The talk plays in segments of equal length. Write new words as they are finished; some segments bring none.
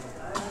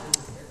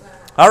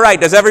All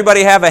right, does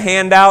everybody have a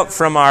handout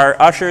from our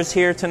ushers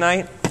here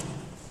tonight?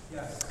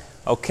 Yes.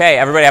 Okay,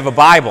 everybody have a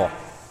Bible?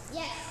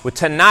 Yes. Well,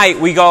 tonight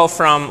we go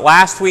from,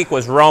 last week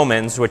was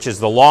Romans, which is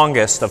the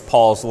longest of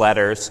Paul's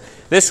letters.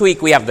 This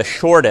week we have the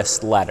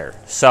shortest letter.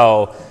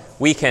 So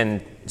we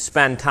can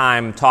spend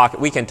time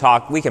we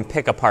can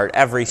pick apart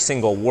every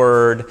single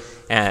word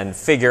and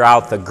figure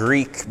out the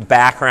Greek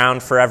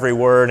background for every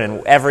word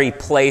and every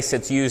place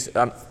it's used,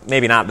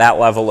 maybe not that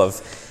level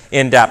of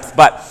in-depth,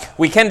 but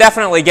we can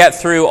definitely get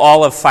through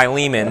all of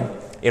Philemon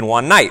in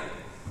one night.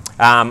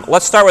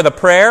 Let's start with a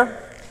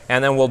prayer,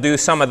 and then we'll do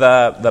some of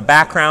the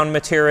background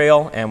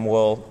material, and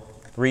we'll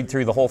read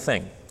through the whole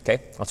thing.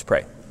 Okay, let's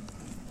pray.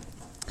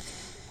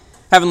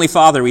 Heavenly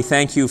Father, we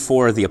thank you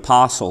for the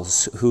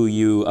apostles who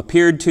you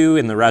appeared to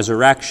in the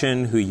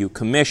resurrection, who you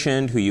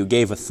commissioned, who you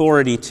gave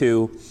authority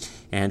to,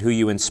 and who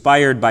you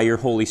inspired by your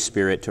Holy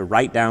Spirit to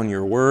write down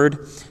your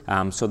word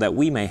so that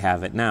we may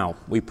have it now.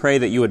 We pray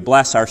that you would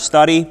bless our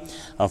study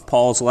of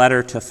Paul's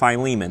letter to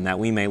Philemon, that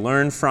we may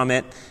learn from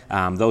it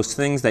those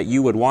things that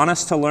you would want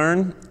us to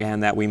learn,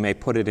 and that we may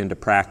put it into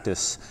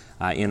practice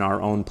in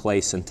our own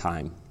place and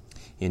time.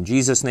 In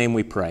Jesus' name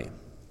we pray.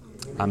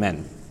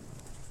 Amen.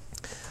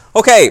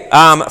 Okay,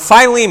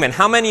 Philemon.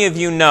 How many of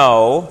you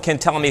can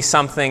tell me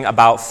something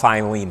about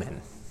Philemon?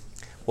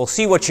 We'll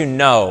see what you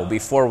know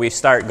before we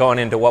start going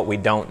into what we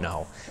don't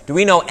know. Do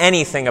we know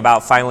anything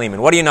about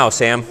Philemon? What do you know,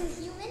 Sam?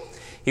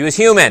 He was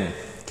human.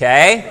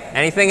 Okay.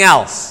 Anything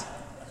else?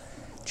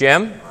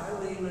 Jim?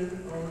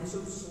 Philemon owned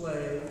some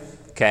slaves.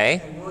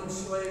 Okay. And one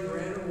slave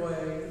ran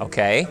away.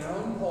 Okay.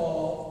 Found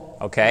Paul.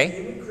 Okay.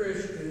 Became a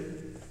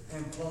Christian,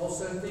 and Paul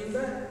sent him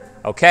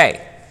back.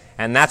 Okay.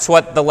 And that's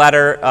what the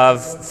letter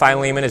of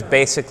Philemon is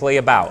basically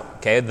about.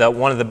 Okay.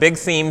 One of the big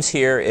themes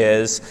here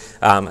is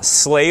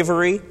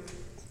slavery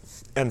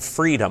and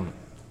freedom.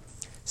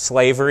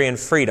 Slavery and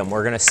freedom.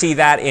 We're going to see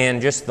that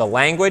in just the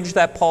language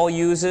that Paul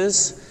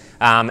uses,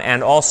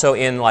 and also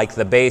in like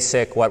the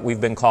basic, what we've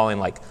been calling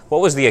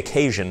what was the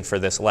occasion for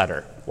this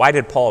letter? Why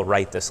did Paul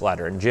write this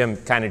letter? And Jim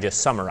kind of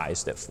just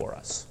summarized it for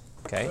us.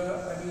 Okay.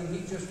 Well, he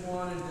just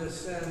wanted to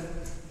send,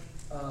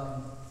 I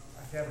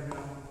can't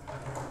remember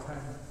the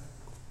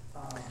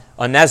time.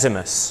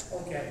 Onesimus.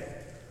 Okay.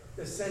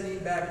 To send him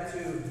back to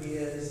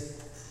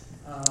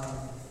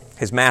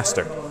his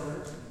master.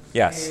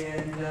 Yes.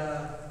 And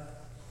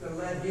to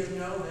let him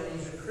know that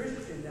he's a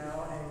Christian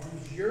now, and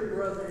he's your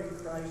brother in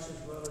Christ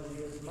as well as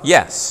he is mine.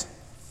 Yes.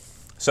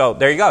 So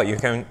there you go. You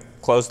can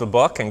close the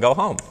book and go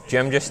home.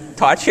 Jim just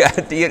taught you.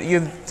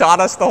 You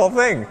taught us the whole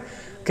thing.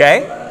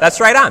 Okay?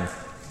 That's right on.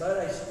 But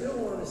I still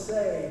want to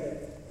say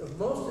that the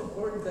most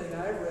important thing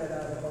I read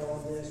out of all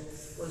of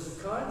this was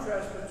the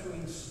contrast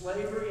between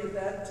slavery at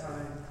that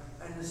time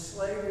and the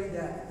slavery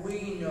that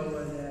we know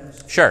it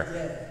as. Sure.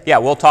 Today. Yeah,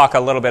 we'll talk a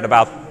little bit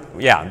about...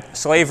 Yeah,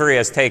 slavery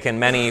has taken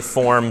many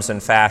forms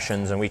and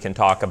fashions, and we can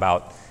talk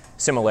about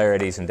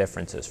similarities and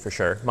differences for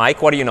sure.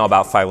 Mike, what do you know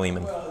about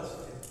Philemon? Well,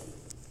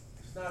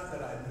 it's not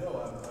that I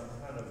know.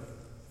 I'm kind of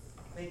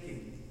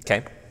thinking.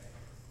 Okay.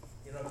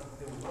 There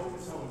was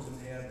overtones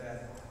in there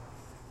that,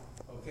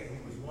 okay,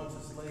 he was once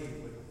a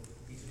slave, but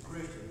he's a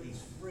Christian.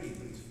 He's free,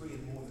 but he's free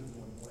in more than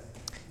one way.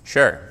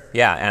 Sure.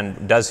 Yeah,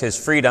 and does his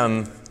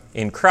freedom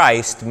in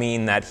Christ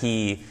mean that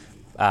he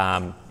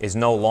is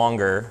no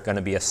longer going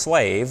to be a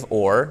slave,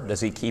 or does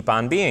he keep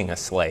on being a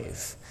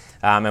slave?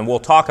 And we'll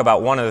talk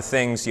about one of the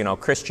things,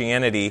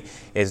 Christianity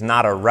is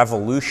not a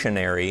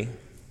revolutionary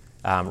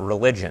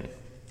religion.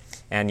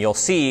 And you'll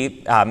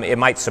see, it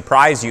might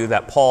surprise you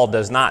that Paul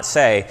does not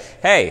say,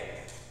 hey,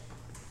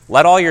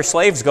 let all your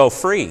slaves go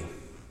free.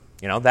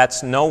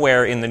 That's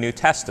nowhere in the New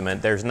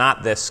Testament. There's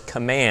not this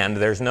command.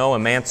 There's no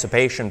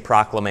emancipation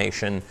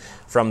proclamation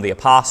from the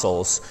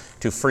apostles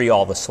to free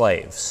all the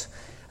slaves.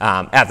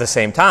 At the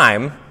same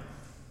time,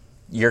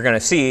 you're going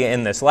to see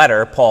in this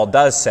letter, Paul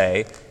does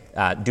say,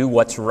 do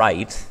what's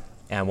right,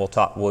 and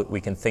we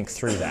can think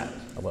through that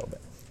a little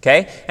bit.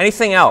 Okay?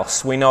 Anything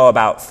else we know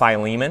about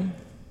Philemon?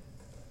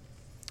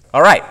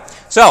 All right.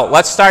 So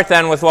let's start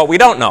then with what we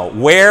don't know.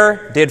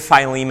 Where did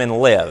Philemon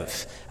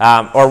live?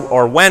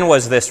 Or when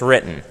was this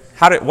written?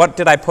 What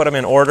did I put them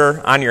in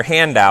order on your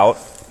handout?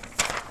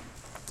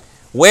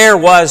 Where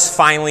was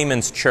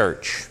Philemon's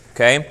church?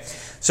 Okay?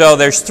 So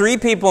there's 3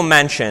 people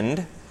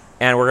mentioned,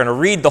 and we're going to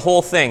read the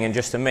whole thing in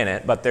just a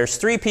minute, but there's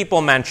 3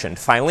 people mentioned: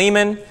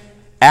 Philemon,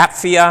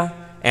 Apphia,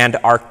 and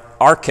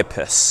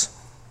Archippus.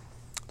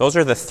 Those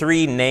are the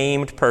 3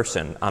 named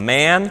person: a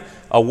man,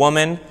 a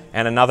woman,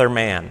 and another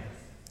man.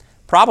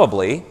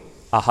 Probably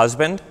a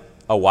husband,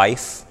 a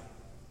wife,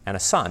 and a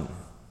son.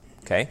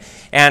 Okay?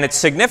 And it's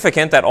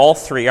significant that all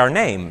 3 are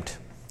named,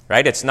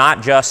 right? It's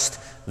not just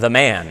the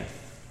man,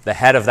 the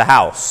head of the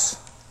house.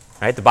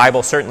 Right? The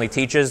Bible certainly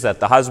teaches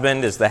that the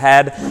husband is the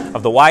head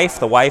of the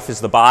wife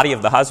is the body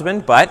of the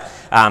husband, but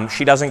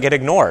she doesn't get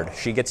ignored.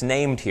 She gets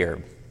named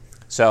here.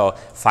 So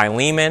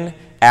Philemon,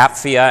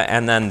 Apphia,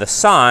 and then the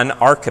son,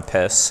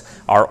 Archippus,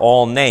 are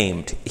all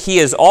named. He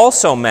is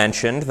also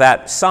mentioned,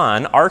 that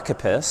son,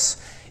 Archippus,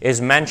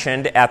 is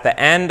mentioned at the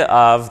end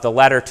of the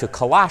letter to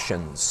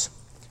Colossians.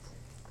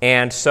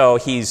 And so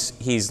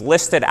he's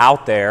listed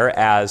out there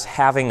as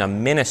having a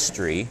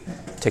ministry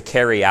to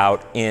carry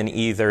out in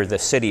either the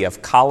city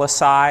of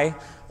Colossae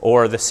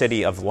or the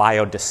city of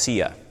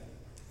Laodicea,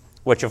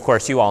 which, of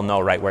course, you all know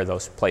right where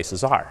those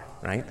places are,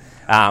 right?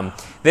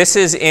 This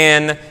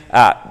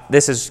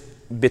is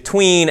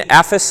between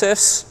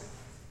Ephesus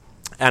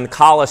and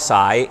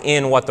Colossae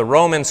in what the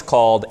Romans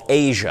called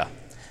Asia.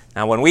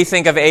 Now, when we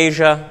think of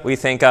Asia, we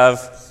think of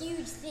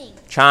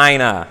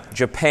China,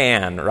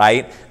 Japan,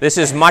 right? This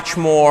is much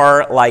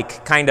more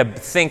like kind of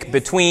think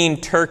between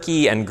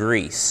Turkey and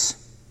Greece.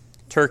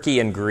 Turkey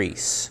and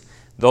Greece.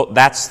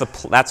 That's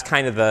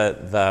kind of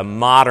the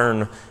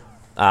modern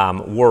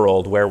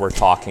world where we're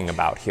talking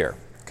about here.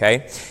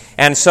 Okay?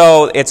 And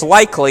so it's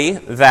likely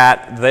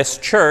that this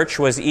church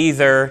was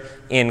either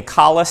in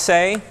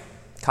Colossae,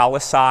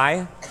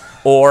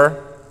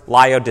 or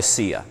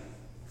Laodicea.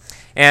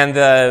 And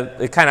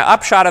the kind of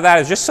upshot of that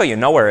is just so you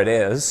know where it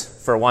is,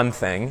 for one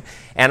thing,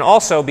 and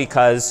also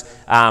because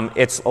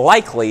it's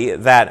likely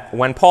that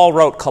when Paul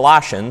wrote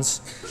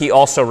Colossians, he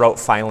also wrote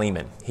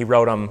Philemon. He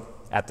wrote them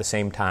at the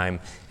same time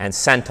and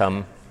sent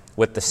them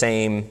with the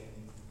same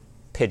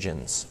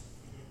pigeons.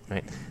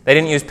 Right? They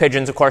didn't use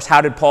pigeons, of course.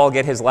 How did Paul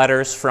get his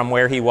letters from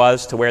where he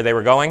was to where they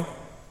were going?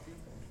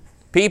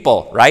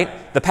 People,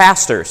 right? The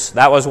pastors.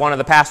 That was one of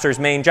the pastor's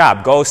main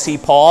job. Go see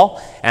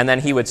Paul, and then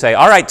he would say,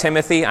 all right,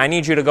 Timothy, I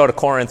need you to go to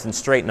Corinth and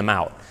straighten them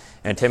out.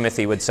 And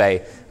Timothy would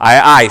say,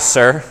 aye,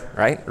 sir,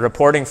 right?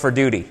 Reporting for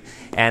duty.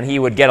 And he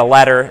would get a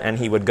letter, and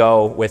he would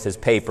go with his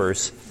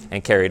papers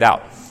and carry it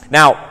out.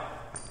 Now,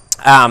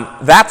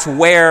 that's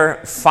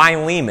where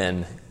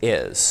Philemon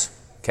is,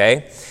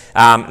 okay?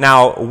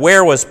 Now,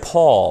 where was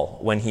Paul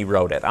when he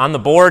wrote it? On the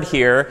board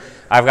here,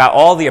 I've got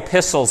all the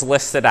epistles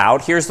listed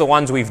out. Here's the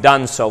ones we've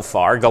done so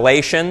far.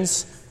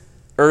 Galatians,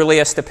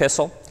 earliest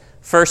epistle.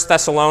 1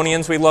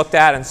 Thessalonians we looked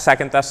at, and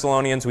 2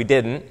 Thessalonians we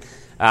didn't.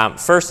 1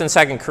 and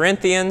 2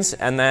 Corinthians,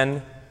 and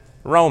then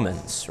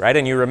Romans, right?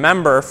 And you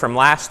remember from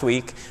last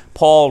week,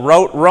 Paul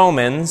wrote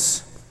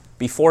Romans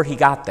before he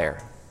got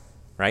there,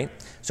 right?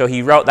 So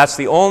that's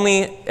the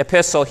only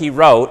epistle he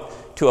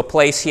wrote to a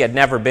place he had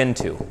never been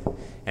to.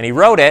 And he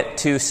wrote it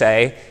to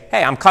say,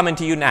 hey, I'm coming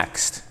to you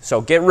next,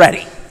 so get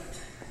ready.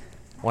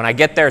 When I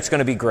get there, it's going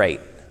to be great.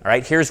 All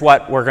right, here's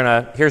what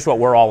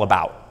we're all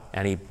about.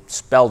 And he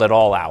spelled it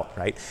all out,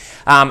 right?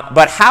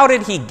 But how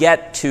did he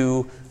get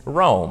to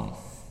Rome?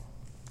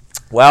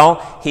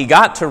 Well, he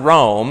got to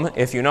Rome,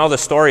 if you know the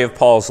story of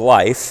Paul's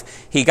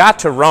life, he got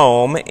to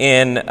Rome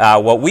in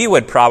what we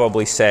would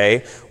probably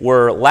say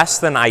were less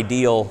than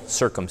ideal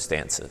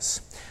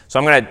circumstances. So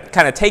I'm going to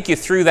kind of take you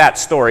through that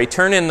story.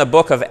 Turn in the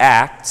book of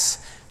Acts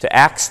to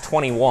Acts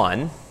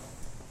 21,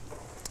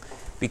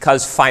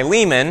 because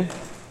Philemon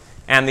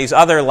and these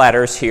other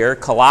letters here,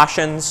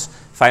 Colossians,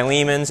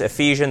 Philemons,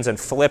 Ephesians, and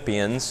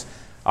Philippians,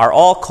 are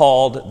all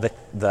called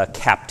the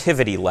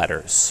captivity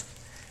letters.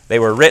 They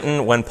were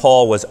written when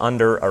Paul was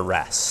under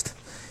arrest.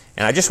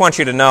 And I just want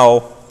you to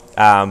know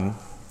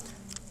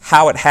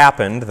how it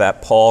happened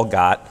that Paul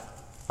got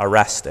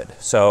arrested.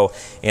 So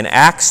in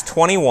Acts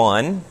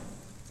 21,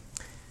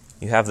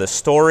 you have the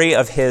story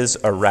of his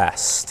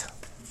arrest.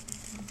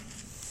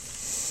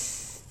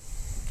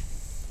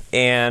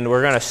 And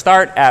we're going to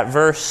start at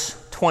verse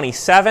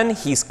 27.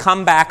 He's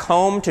come back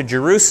home to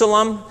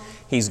Jerusalem.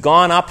 He's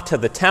gone up to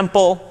the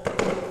temple,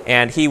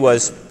 and he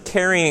was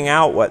carrying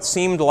out what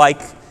seemed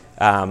like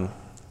a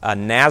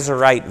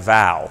Nazirite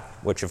vow,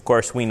 which, of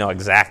course, we know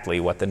exactly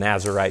what the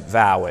Nazirite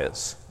vow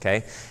is.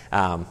 Okay?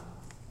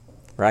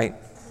 Right?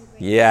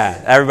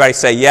 Yeah. Everybody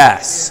say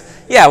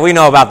yes. Yeah, we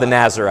know about the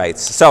Nazirites.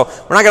 So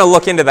we're not going to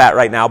look into that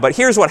right now, but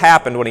here's what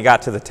happened when he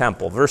got to the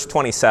temple. Verse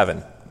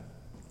 27.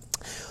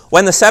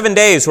 When the 7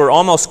 days were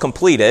almost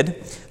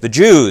completed, the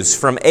Jews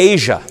from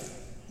Asia,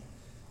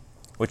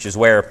 which is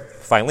where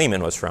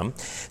Philemon was from,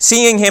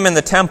 seeing him in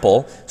the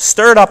temple,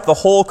 stirred up the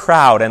whole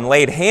crowd and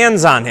laid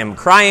hands on him,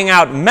 crying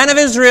out, "Men of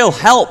Israel,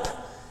 help!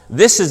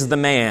 This is the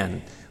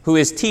man who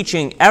is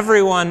teaching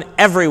everyone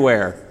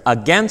everywhere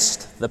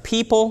against the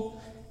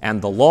people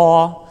and the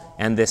law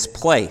and this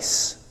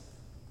place."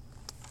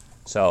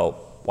 So,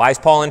 why is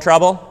Paul in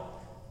trouble?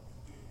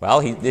 Well,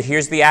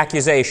 here's the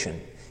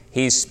accusation.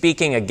 He's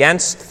speaking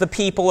against the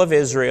people of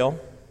Israel.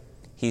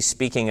 He's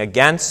speaking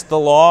against the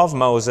law of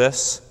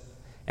Moses.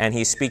 And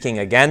he's speaking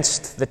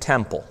against the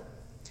temple.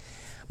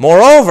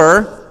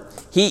 Moreover,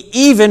 he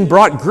even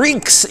brought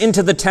Greeks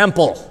into the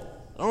temple.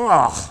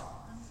 Ugh,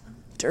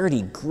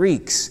 dirty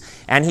Greeks.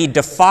 And he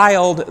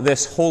defiled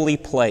this holy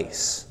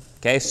place.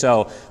 Okay,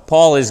 so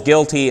Paul is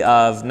guilty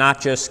of not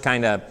just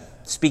kind of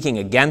speaking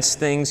against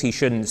things he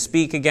shouldn't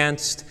speak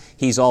against.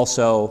 He's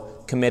also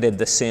committed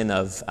the sin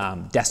of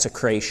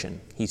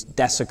desecration. He's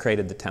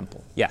desecrated the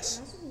temple.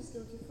 Yes? He's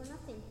guilty for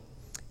nothing.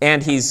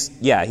 And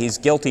he's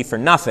guilty for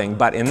nothing,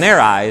 but in their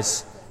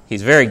eyes,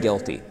 he's very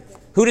guilty.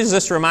 Who does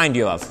this remind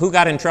you of? Who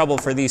got in trouble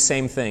for these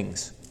same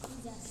things?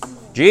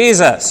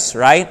 Jesus,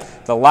 right?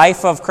 The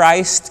life of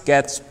Christ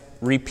gets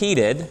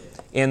repeated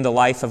in the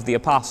life of the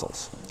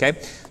apostles.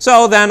 Okay?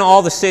 So then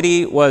all the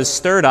city was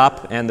stirred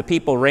up, and the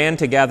people ran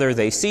together.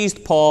 They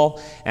seized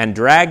Paul and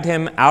dragged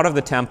him out of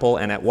the temple,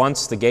 and at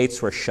once the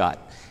gates were shut.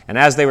 And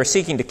as they were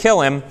seeking to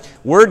kill him,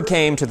 word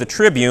came to the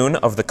tribune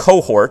of the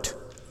cohort,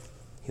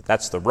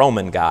 that's the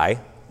Roman guy,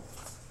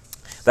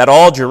 that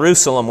all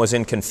Jerusalem was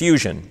in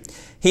confusion.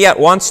 He at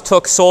once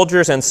took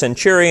soldiers and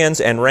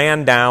centurions and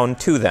ran down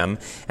to them.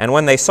 And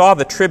when they saw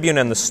the tribune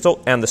and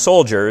the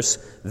soldiers,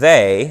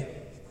 they,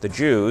 the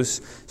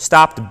Jews,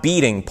 stopped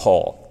beating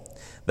Paul.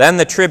 Then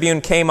the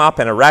tribune came up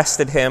and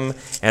arrested him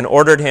and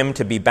ordered him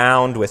to be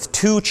bound with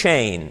 2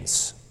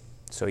 chains.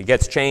 So he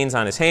gets chains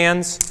on his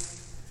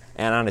hands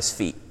and on his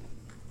feet.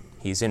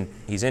 He's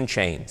in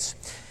chains.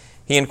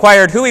 He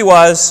inquired who he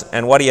was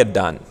and what he had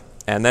done.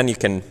 And then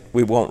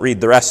we won't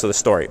read the rest of the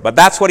story. But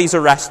that's what he's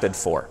arrested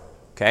for.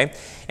 Okay?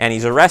 And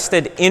he's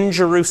arrested in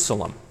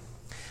Jerusalem.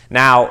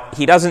 Now,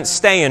 he doesn't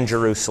stay in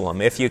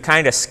Jerusalem. If you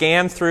kind of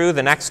scan through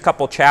the next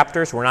couple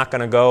chapters, we're not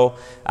going to go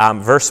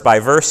verse by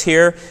verse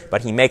here,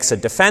 but he makes a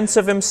defense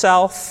of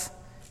himself,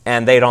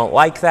 and they don't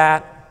like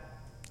that,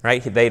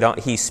 right?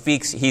 He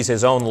speaks, he's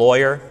his own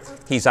lawyer.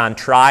 He's on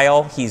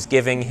trial. He's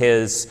giving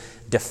his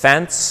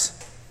defense,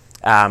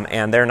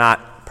 and they're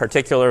not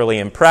particularly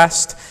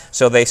impressed.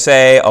 So they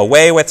say,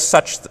 away with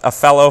such a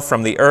fellow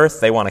from the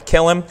earth. They want to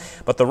kill him.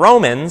 But the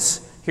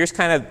Romans, here's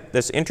kind of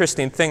this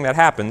interesting thing that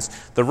happens.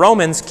 The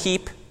Romans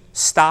keep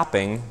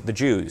stopping the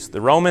Jews. The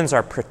Romans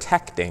are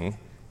protecting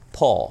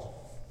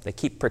Paul. They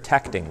keep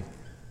protecting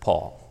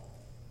Paul.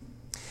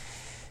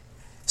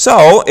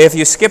 So if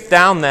you skip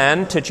down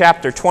then to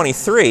chapter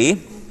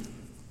 23,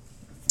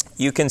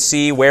 you can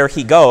see where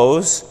he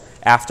goes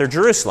after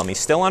Jerusalem. He's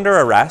still under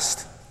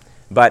arrest,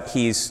 but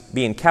he's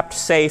being kept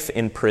safe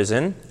in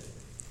prison.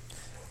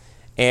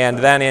 And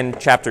then in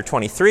chapter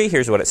 23,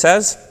 here's what it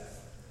says.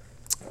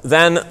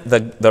 Then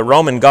the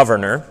Roman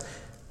governor,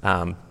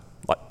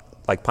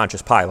 like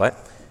Pontius Pilate,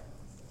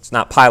 it's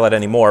not Pilate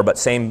anymore, but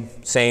same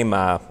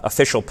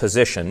official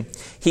position,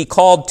 he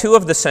called 2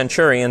 of the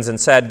centurions and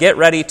said, get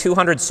ready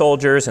 200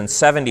 soldiers and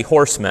 70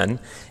 horsemen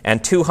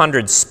and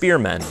 200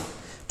 spearmen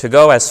to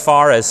go as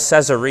far as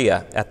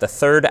Caesarea at the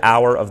 3rd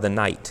hour of the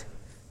night.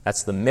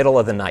 That's the middle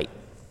of the night.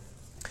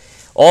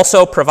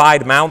 Also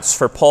provide mounts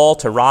for Paul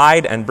to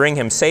ride and bring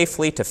him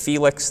safely to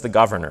Felix the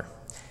governor.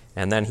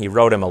 And then he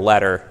wrote him a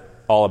letter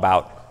all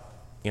about,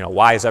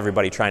 why is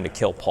everybody trying to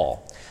kill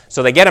Paul?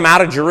 So they get him out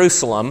of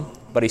Jerusalem,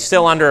 but he's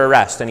still under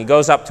arrest, and he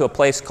goes up to a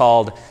place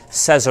called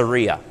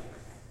Caesarea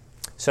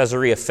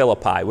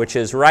Philippi, which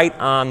is right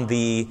on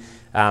the,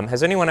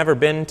 has anyone ever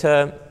been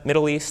to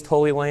Middle East,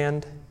 Holy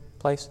Land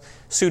place?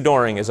 Sue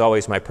Doring is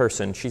always my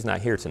person. She's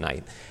not here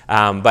tonight.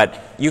 But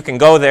you can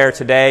go there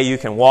today. You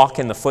can walk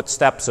in the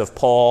footsteps of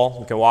Paul.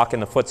 You can walk in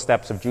the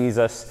footsteps of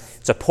Jesus.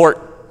 It's a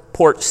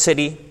port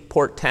city,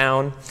 port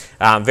town.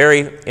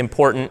 Very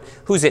important.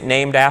 Who's it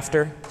named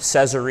after?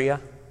 Caesarea?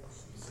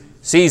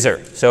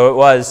 Caesar. So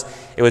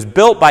it was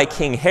built by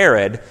King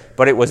Herod,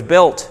 but it was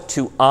built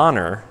to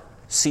honor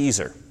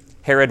Caesar.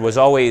 Herod was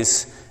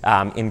always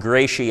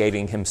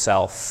ingratiating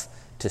himself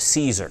to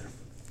Caesar.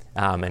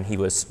 And he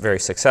was very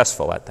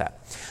successful at that.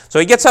 So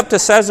he gets up to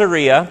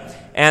Caesarea,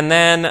 and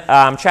then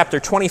chapter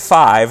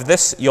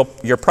 25,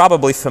 you're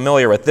probably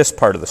familiar with this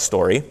part of the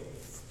story.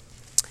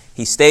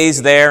 He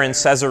stays there in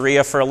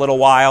Caesarea for a little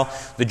while.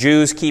 The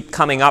Jews keep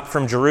coming up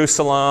from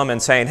Jerusalem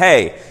and saying,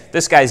 hey,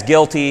 this guy's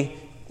guilty,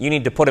 you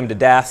need to put him to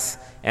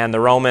death. And the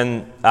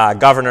Roman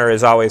governor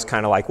is always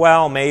kind of like,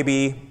 well,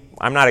 maybe,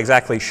 I'm not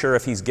exactly sure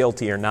if he's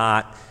guilty or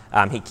not.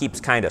 He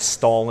keeps kind of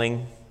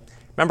stalling.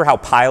 Remember how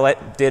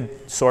Pilate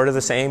did sort of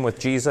the same with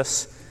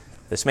Jesus?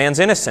 This man's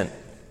innocent.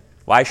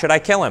 Why should I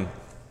kill him?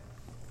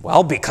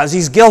 Well, because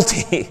he's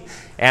guilty.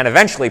 And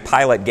eventually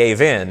Pilate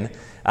gave in.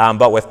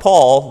 But with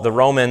Paul, the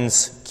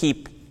Romans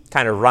keep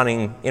kind of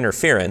running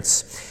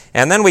interference.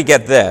 And then we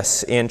get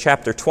this in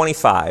chapter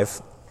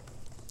 25.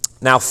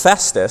 Now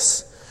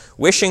Festus,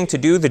 wishing to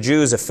do the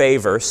Jews a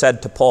favor,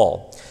 said to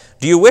Paul,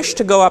 do you wish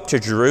to go up to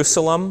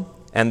Jerusalem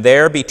and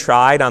there be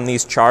tried on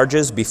these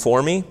charges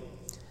before me?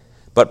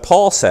 But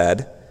Paul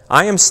said,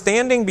 I am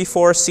standing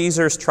before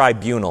Caesar's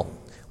tribunal,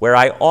 where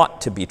I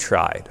ought to be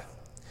tried.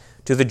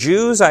 To the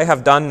Jews I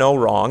have done no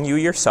wrong, you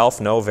yourself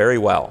know very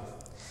well.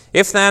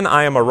 If then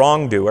I am a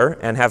wrongdoer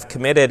and have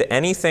committed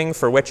anything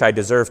for which I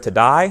deserve to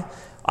die,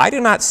 I do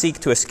not seek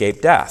to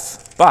escape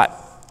death. But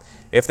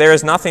if there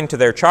is nothing to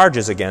their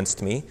charges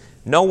against me,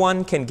 no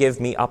one can give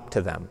me up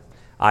to them.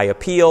 I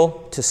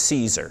appeal to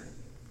Caesar.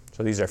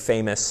 So these are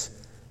famous.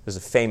 This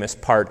is a famous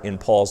part in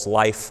Paul's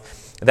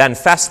life. Then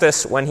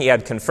Festus, when he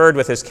had conferred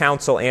with his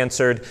council,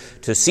 answered,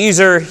 to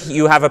Caesar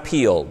you have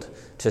appealed,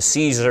 to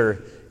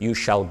Caesar you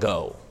shall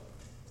go.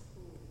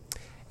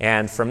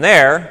 And from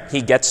there,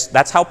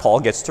 that's how Paul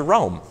gets to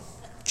Rome.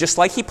 Just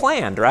like he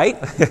planned, right?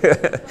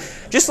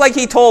 Just like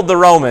he told the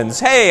Romans,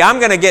 hey, I'm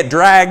going to get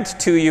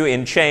dragged to you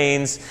in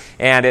chains.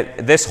 And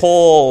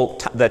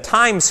the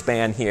time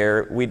span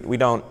here, we're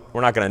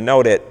not going to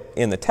note it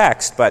in the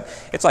text, but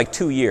it's like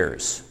 2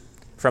 years.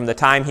 From the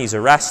time he's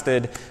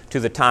arrested to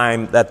the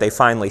time that they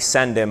finally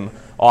send him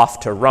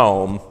off to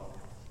Rome,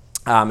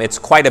 it's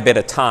quite a bit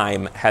of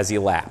time has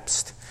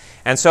elapsed.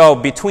 And so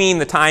between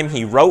the time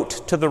he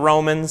wrote to the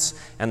Romans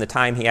and the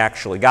time he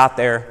actually got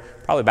there,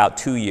 probably about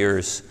 2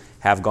 years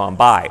have gone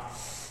by.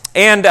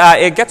 And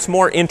it gets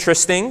more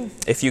interesting.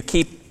 If you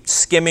keep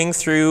skimming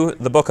through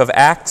the book of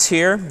Acts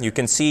here, you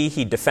can see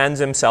he defends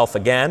himself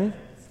again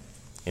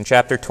in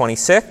chapter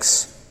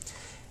 26.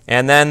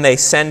 And then they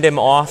send him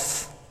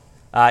off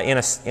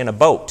in a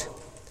boat.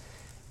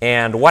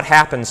 And what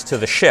happens to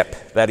the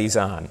ship that he's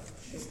on?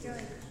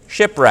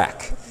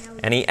 Shipwreck.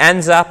 And he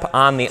ends up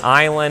on the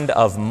island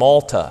of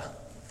Malta,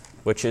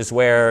 which is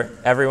where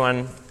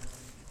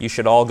you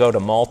should all go to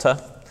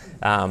Malta.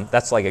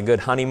 That's like a good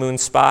honeymoon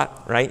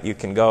spot, right? You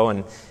can go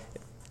and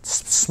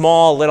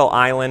small little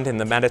island in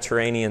the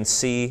Mediterranean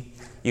Sea.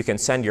 You can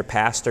send your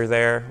pastor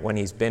there when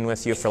he's been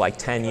with you for like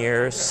 10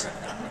 years.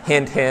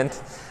 Hint, hint.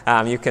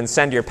 You can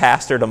send your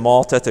pastor to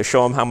Malta to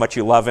show him how much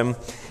you love him.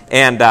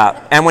 And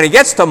when he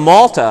gets to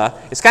Malta,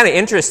 it's kind of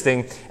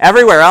interesting.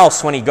 Everywhere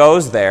else, when he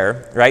goes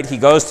there, right, he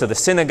goes to the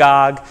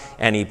synagogue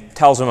and he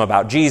tells them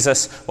about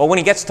Jesus. Well, when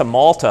he gets to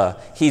Malta,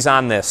 he's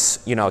on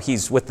this,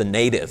 he's with the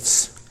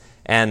natives.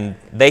 And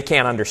they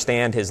can't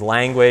understand his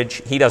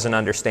language. He doesn't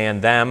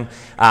understand them.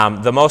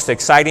 The most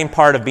exciting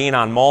part of being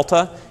on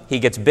Malta, he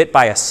gets bit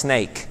by a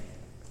snake.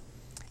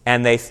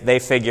 And they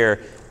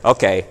figure,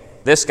 okay,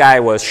 this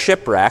guy was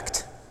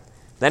shipwrecked.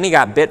 Then he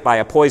got bit by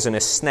a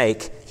poisonous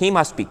snake. He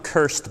must be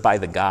cursed by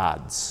the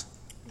gods.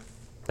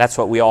 That's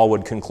what we all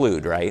would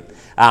conclude, right?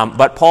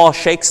 But Paul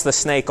shakes the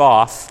snake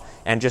off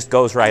and just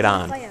goes right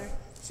on.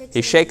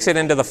 He shakes it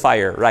into the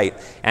fire, right,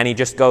 and he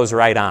just goes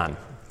right on.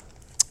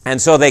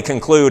 And so they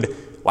conclude,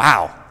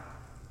 wow,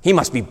 he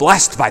must be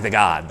blessed by the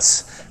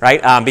gods,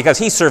 right? Because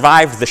he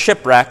survived the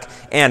shipwreck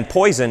and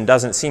poison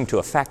doesn't seem to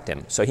affect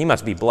him. So he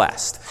must be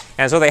blessed.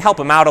 And so they help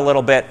him out a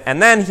little bit.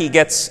 And then he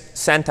gets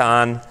sent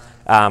on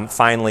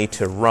finally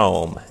to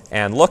Rome.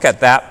 And look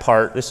at that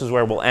part. This is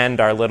where we'll end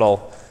our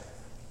little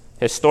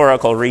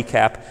historical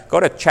recap.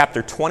 Go to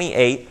chapter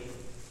 28,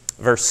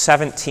 verse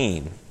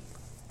 17.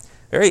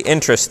 Very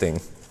interesting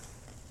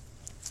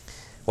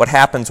what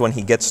happens when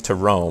he gets to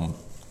Rome.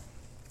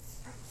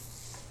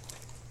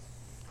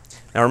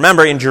 Now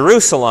remember, in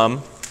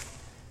Jerusalem,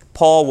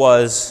 Paul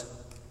was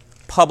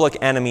public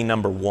enemy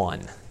number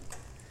one.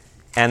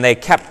 And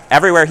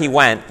everywhere he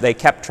went, they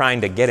kept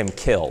trying to get him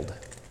killed.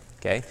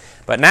 Okay?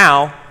 But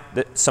now,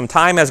 some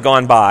time has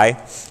gone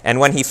by, and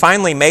when he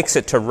finally makes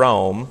it to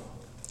Rome,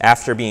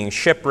 after being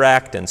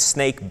shipwrecked and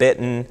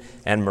snake-bitten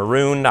and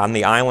marooned on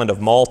the island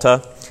of Malta,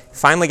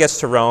 finally gets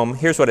to Rome.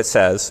 Here's what it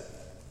says.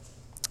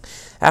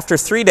 After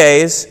 3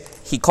 days,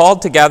 he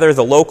called together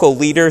the local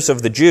leaders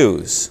of the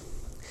Jews.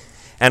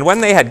 And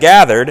when they had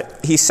gathered,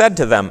 he said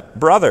to them,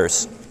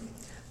 "Brothers,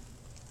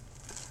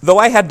 though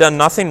I had done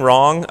nothing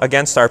wrong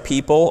against our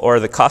people or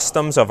the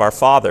customs of our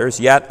fathers,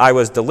 yet I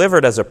was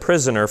delivered as a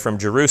prisoner from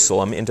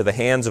Jerusalem into the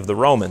hands of the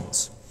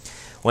Romans.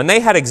 When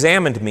they had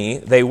examined me,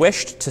 they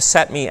wished to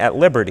set me at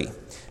liberty,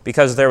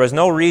 because there was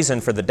no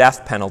reason for the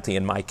death penalty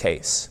in my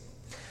case.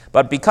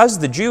 But because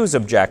the Jews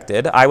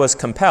objected, I was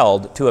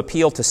compelled to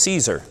appeal to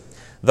Caesar,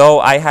 though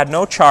I had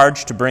no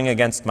charge to bring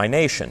against my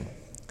nation.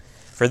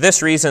 For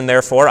this reason,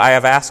 therefore, I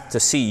have asked to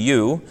see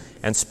you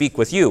and speak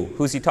with you."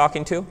 Who's he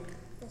talking to?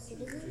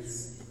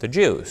 The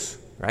Jews,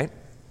 right?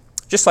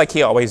 Just like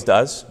he always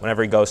does.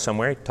 Whenever he goes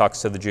somewhere, he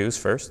talks to the Jews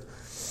first.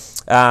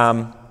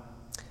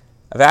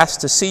 I've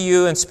asked to see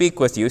you and speak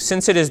with you,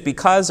 since it is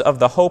because of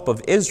the hope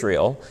of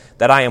Israel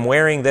that I am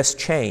wearing this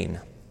chain.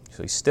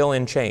 So he's still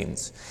in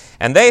chains.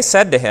 And they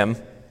said to him,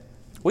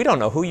 "We don't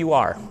know who you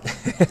are."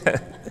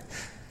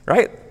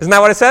 Right? Isn't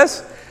that what it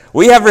says?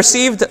 "We have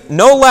received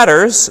no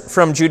letters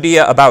from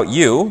Judea about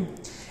you,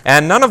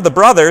 and none of the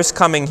brothers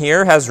coming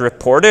here has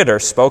reported or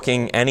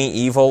spoken any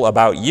evil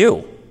about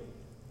you."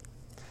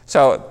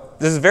 So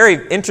this is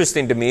very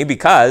interesting to me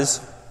because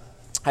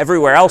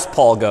everywhere else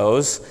Paul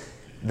goes,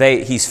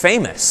 he's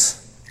famous,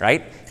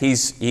 right?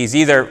 He's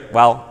either,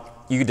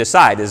 you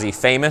decide, is he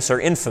famous or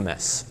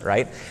infamous,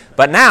 right?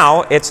 But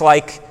now it's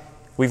like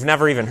we've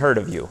never even heard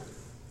of you,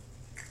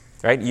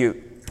 right?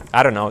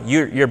 I don't know,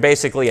 you're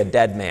basically a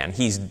dead man.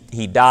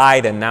 He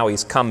died and now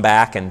he's come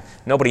back and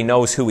nobody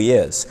knows who he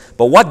is.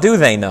 But what do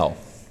they know?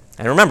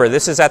 And remember,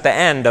 this is at the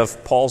end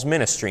of Paul's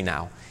ministry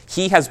now.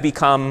 He has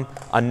become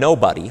a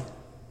nobody,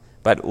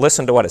 but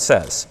listen to what it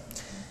says.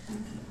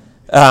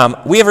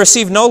 "We have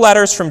received no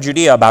letters from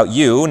Judea about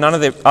you. None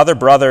of the other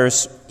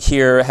brothers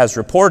here has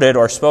reported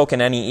or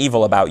spoken any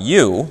evil about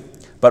you,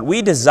 but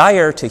we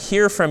desire to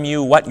hear from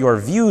you what your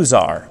views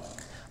are.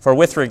 For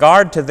with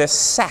regard to this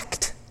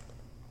sect,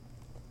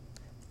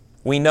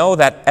 we know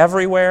that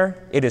everywhere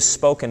it is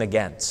spoken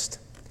against."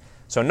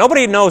 So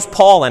nobody knows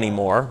Paul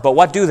anymore, but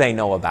what do they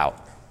know about?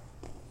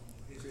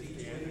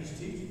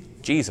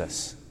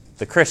 Jesus,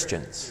 the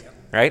Christians,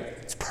 right?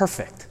 It's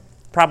perfect.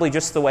 Probably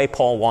just the way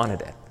Paul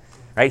wanted it,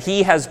 right?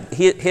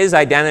 His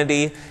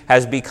identity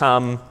has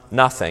become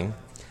nothing,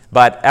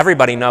 but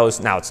everybody knows.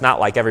 Now, it's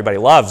not like everybody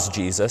loves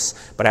Jesus,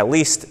 but at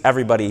least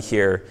everybody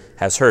here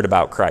has heard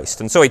about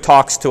Christ. And so he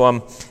talks to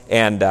them,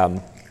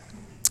 and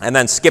and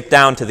then skip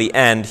down to the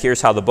end.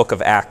 Here's how the book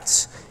of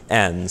Acts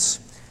ends.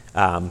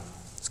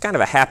 It's kind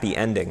of a happy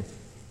ending.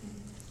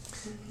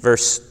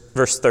 Verse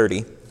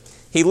 30.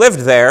 He lived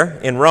there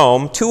in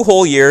Rome 2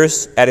 whole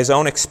years at his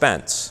own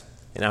expense.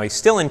 And now he's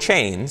still in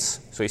chains,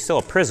 so he's still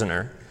a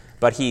prisoner,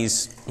 but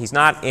he's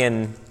not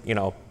in,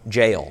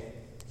 jail.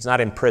 He's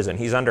not in prison.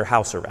 He's under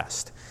house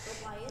arrest.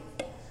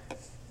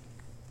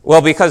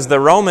 Well, because the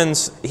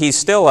Romans, he's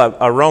still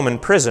a Roman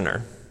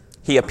prisoner.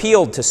 He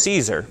appealed to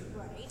Caesar,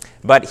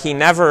 but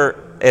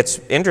it's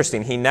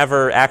interesting, he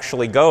never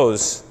actually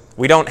goes.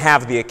 We don't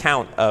have the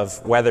account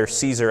of whether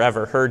Caesar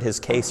ever heard his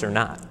case or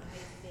not.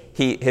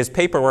 His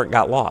paperwork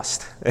got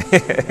lost.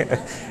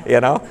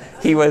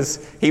 He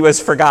was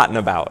forgotten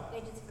about.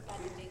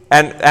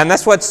 And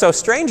that's what's so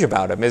strange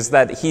about him, is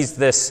that he's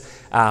this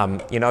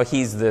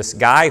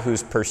guy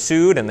who's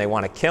pursued and they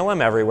want to kill him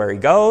everywhere he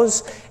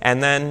goes,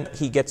 and then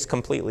he gets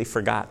completely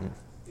forgotten.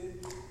 Isn't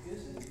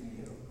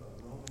he a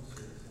Roman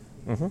citizen?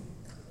 Mm-hmm.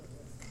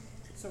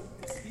 So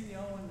is he the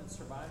only one that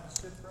survived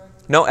the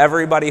shipwreck? No,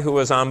 everybody who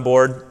was on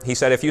board, he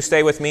said, if you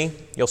stay with me,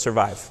 you'll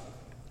survive.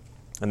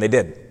 And they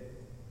did.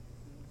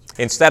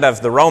 Instead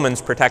of the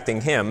Romans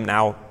protecting him,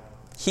 now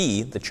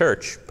he, the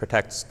church,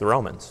 protects the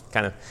Romans.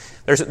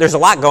 There's a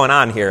lot going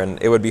on here, and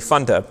it would be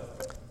fun to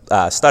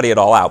study it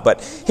all out.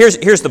 But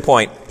here's the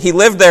point. He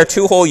lived there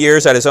 2 whole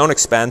years at his own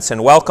expense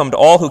and welcomed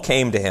all who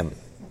came to him.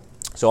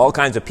 So all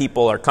kinds of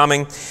people are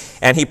coming,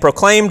 and he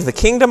proclaimed the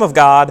kingdom of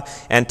God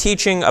and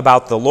teaching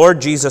about the Lord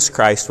Jesus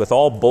Christ with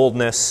all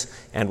boldness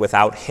and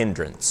without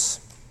hindrance.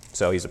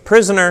 So he's a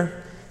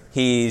prisoner.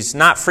 He's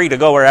not free to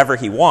go wherever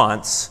he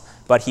wants,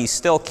 but he's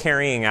still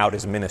carrying out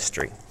his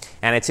ministry.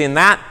 And it's in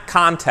that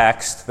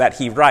context that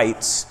he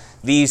writes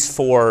these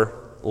 4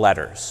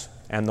 letters.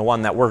 And the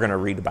one that we're going to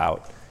read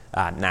about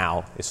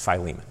now is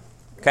Philemon.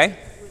 Okay?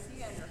 Was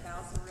he under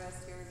house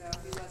arrest here, though?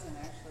 He wasn't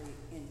actually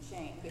in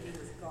chains, but he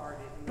was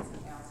guarded. He was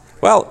in house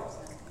arrest. Well,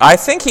 I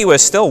think he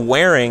was still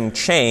wearing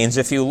chains.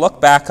 If you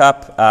look back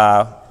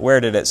up,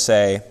 where did it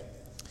say?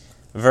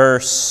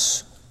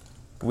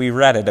 We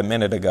read it a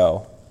minute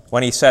ago.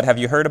 When he said, "Have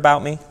you heard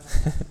about me?"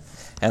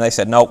 And they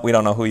said, "Nope, we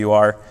don't know who you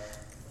are."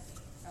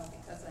 Oh,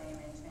 because I am in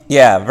chains.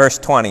 Yeah, verse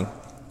 20.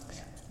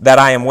 That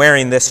I am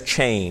wearing this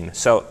chain.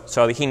 So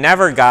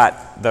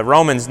the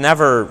Romans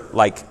never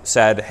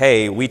said,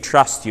 "Hey, we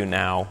trust you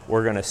now,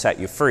 we're going to set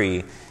you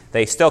free."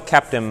 They still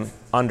kept him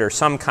under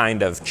some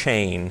kind of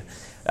chain,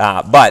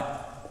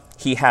 but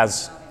he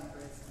has,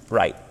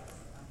 right.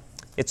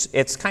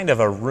 It's kind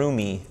of a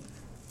roomy,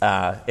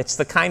 it's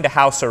the kind of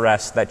house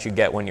arrest that you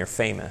get when you're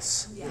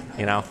famous, One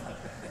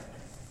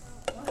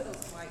of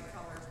those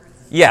white-collar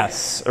prisons.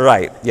 Yes,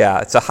 right.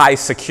 Yeah, it's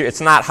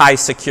it's not high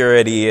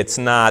security. It's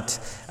not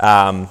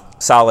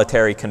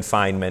solitary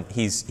confinement.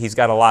 He's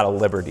got a lot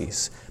of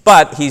liberties,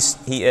 but he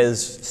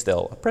is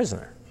still a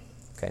prisoner.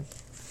 Okay.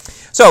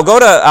 So go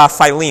to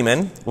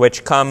Philemon,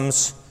 which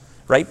comes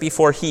right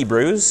before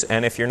Hebrews,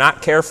 and if you're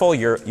not careful,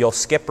 you'll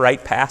skip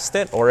right past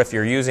it, or if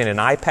you're using an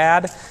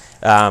iPad,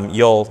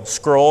 you'll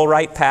scroll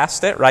right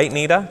past it. Right,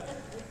 Nita?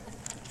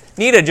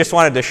 Nita just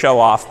wanted to show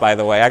off, by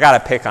the way. I got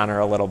to pick on her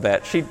a little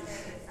bit.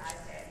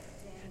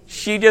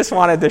 She just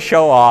wanted to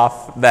show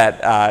off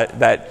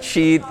that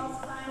she's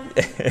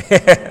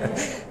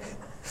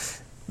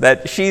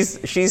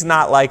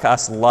not like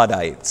us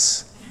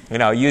Luddites,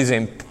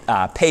 using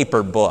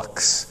paper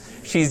books.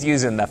 She's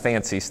using the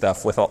fancy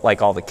stuff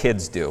like all the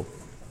kids do.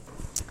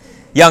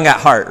 Young at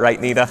heart, right,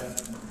 Nita?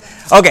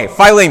 Okay,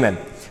 Philemon.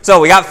 So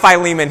we got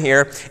Philemon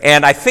here,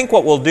 and I think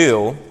what we'll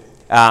do,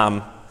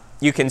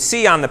 you can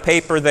see on the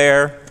paper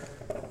there.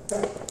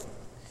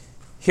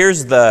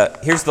 Here's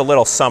the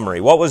little summary.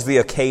 What was the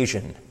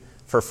occasion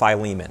for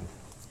Philemon?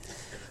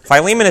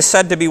 Philemon is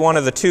said to be one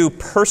of the 2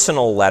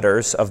 personal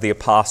letters of the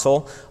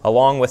apostle,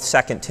 along with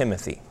 2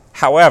 Timothy.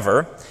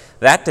 However,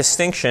 that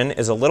distinction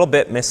is a little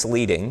bit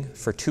misleading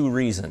for 2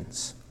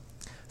 reasons.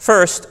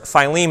 First,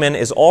 Philemon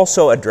is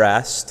also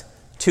addressed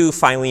to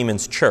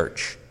Philemon's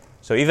church.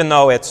 So even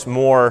though it's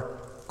more,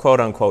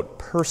 quote-unquote,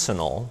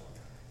 personal,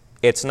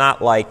 it's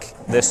not like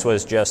this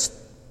was just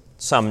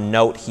some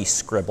note he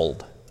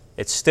scribbled.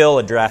 It's still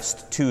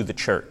addressed to the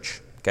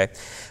church. Okay.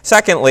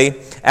 Secondly,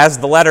 as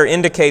the letter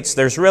indicates,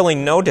 there's really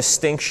no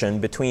distinction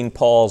between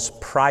Paul's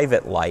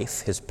private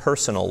life, his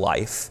personal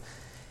life,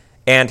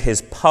 and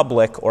his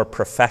public or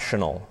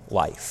professional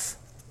life.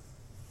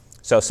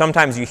 So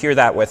sometimes you hear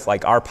that with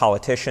our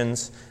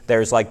politicians.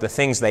 There's the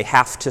things they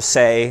have to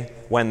say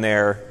when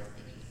they're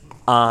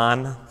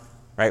on,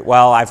 right?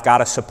 Well, I've got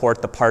to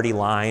support the party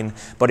line,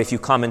 but if you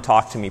come and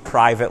talk to me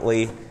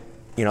privately,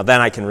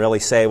 then I can really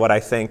say what I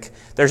think.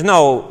 There's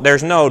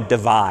no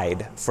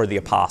divide for the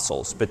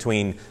apostles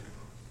between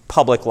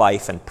public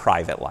life and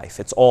private life.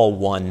 It's all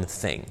one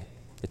thing.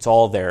 It's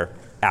all their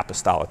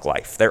apostolic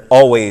life. They're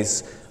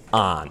always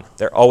on.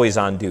 They're always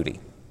on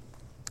duty.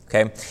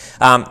 Okay.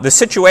 The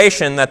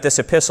situation that this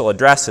epistle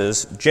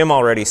addresses, Jim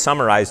already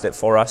summarized it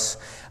for us,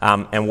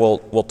 and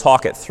we'll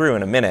talk it through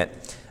in a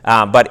minute,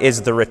 but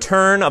is the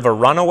return of a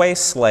runaway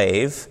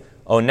slave,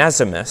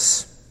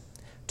 Onesimus,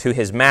 to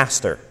his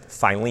master,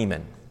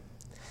 Philemon.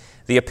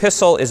 The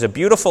epistle is a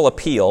beautiful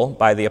appeal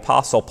by the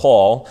Apostle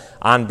Paul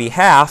on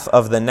behalf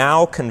of the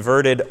now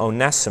converted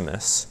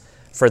Onesimus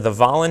for the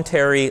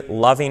voluntary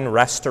loving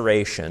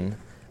restoration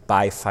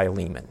by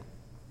Philemon.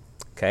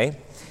 Okay?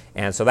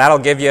 And so that'll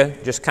give you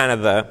just kind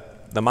of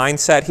the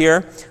mindset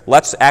here.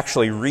 Let's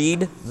actually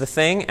read the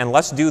thing, and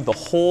let's do the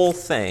whole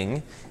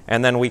thing,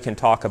 and then we can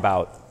talk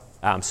about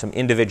some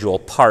individual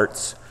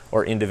parts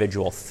or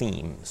individual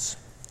themes.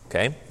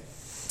 Okay?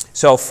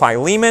 So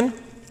Philemon,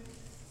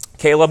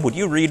 Caleb, would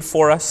you read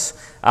for us?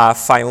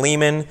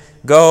 Philemon,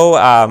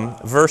 go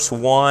verse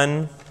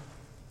 1.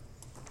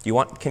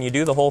 Can you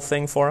do the whole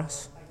thing for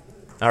us?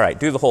 All right,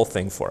 do the whole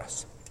thing for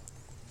us.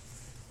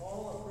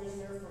 Paul, a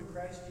prisoner from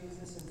Christ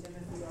Jesus, and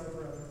Timothy, our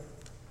brother,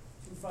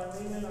 to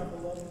Philemon, our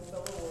beloved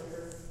fellow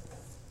worker,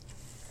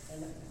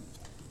 and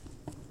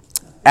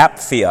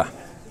Apphia,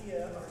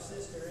 our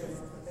sister, and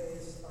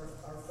Archippus,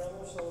 our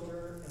fellow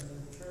soldier,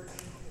 and the church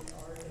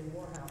in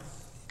your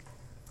house.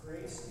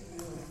 Grace to you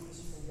and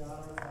peace from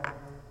God our Father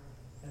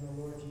and the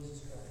Lord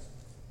Jesus Christ.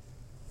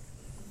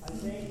 I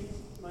thank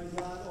my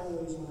God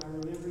always when I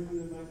remember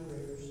you in my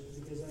prayers,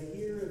 because I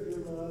hear of your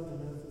love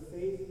and of the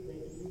faith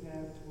that you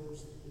have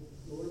towards the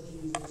Lord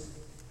Jesus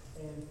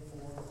and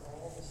for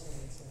all the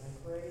saints. And I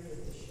pray that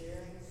the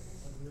sharing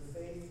of your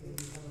faith may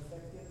become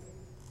effective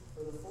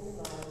for the full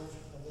knowledge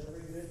of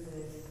every good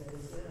thing that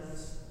is in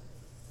us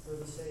for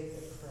the sake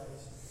of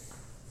Christ.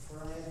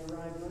 For I have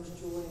derived much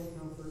joy and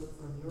comfort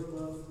from your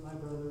love, my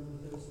brother,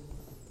 because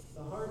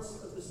the hearts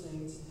of the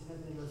saints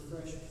have been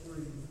refreshed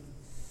through you.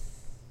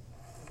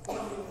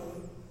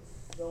 Accordingly,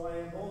 though I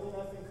am bold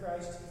enough in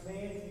Christ to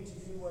command you to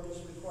do what is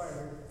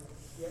required,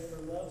 yet for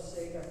love's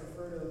sake I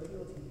prefer to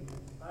appeal to you.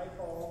 I,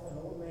 Paul, an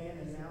old man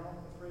and now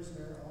a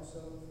prisoner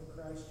also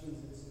for Christ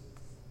Jesus,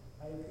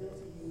 I appeal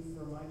to you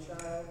for my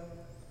child,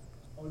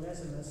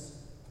 Onesimus,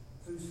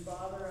 whose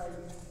father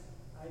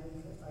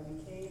I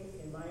became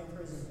in my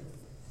imprisonment.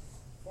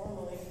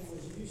 Formerly he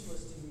was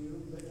useless to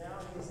you, but now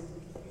he is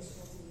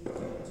useful to you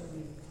and to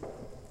me.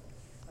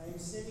 I am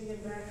sending him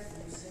back to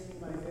you, sending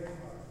my very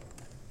heart.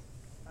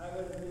 I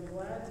would have been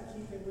glad to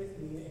keep him with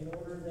me in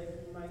order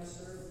that he might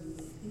serve you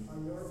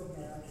on your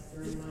behalf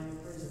during my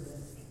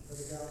imprisonment for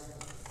the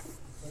gospel.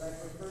 But I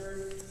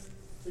preferred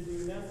to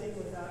do nothing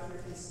without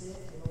your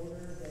consent in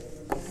order that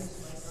your business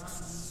might not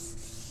be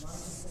my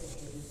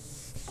compulsion,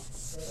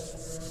 but of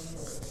your own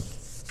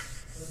choice.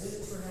 For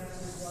this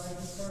perhaps is why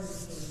he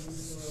furnished for you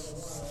for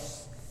a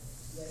while,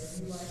 that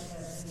you might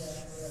have him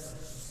back forever.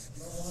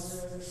 No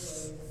longer as a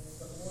slave,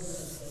 but more than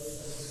a slave,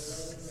 as a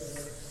beloved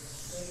brother,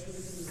 especially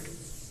to you.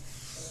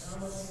 How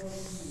much more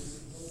to you,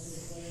 both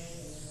in flesh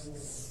and in the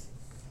Lord.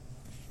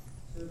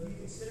 So if you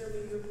consider me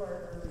your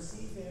partner,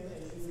 receive him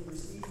as you would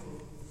receive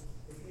me.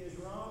 If he has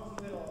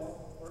wronged you at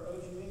all, or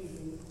owes you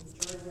anything,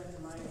 charge that to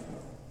my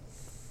account.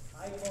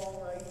 I,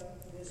 Paul, write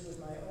this with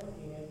my own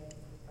hand.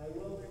 I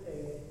will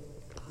repay it.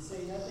 To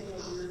say nothing of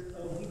your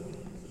owing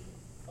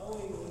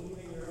me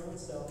even your own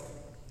self.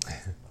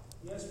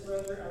 Yes,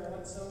 brother, I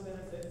want some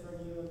benefit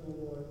from you in the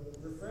Lord.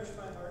 Refresh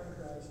my heart in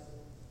Christ.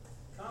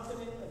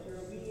 Confident of your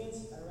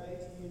obedience, I write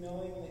to you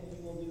knowing that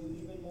you will do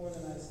even more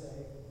than I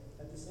say.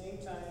 At the same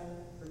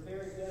time,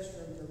 prepare a guest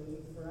room for me,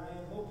 for I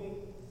am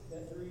hoping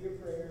that through your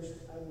prayers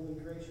I will be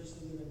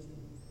graciously given to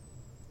you.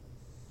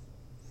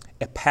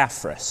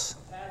 Epaphras,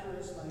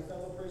 My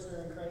fellow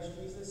prisoner in Christ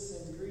Jesus,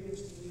 sends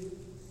greetings to you,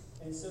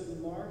 and so do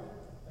Mark,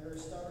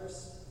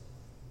 Aristarchus,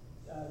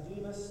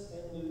 Demas,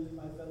 and Luke,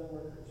 my fellow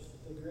workers.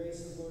 The grace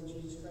of Lord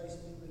Jesus Christ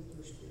be with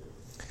your spirit.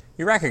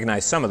 you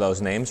recognize some of those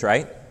names,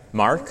 right?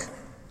 Mark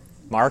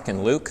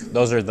and Luke,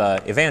 those are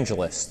the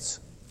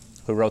evangelists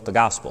who wrote the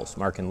Gospels,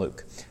 Mark and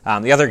Luke.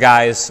 The other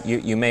guys,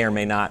 you may or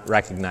may not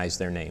recognize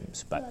their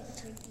names,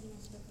 but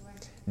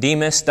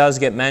Demas does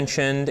get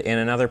mentioned in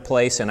another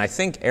place, and I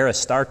think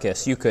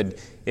Aristarchus, you could,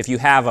 if you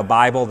have a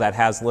Bible that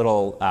has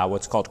little,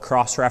 what's called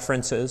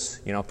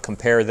cross-references,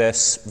 compare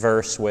this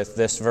verse with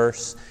this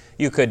verse,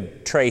 you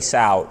could trace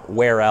out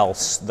where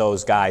else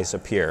those guys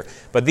appear.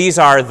 But these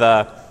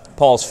are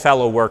Paul's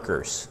fellow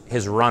workers,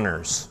 his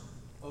runners.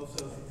 Oh,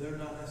 so they're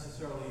not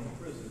necessarily in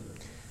prison?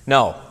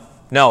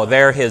 No,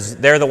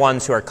 they're the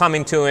ones who are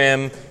coming to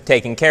him,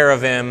 taking care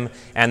of him,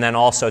 and then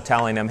also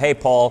telling him, hey,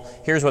 Paul,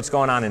 here's what's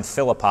going on in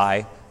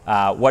Philippi.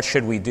 What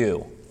should we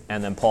do?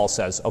 And then Paul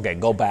says, okay,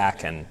 go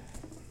back and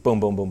boom,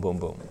 boom, boom, boom,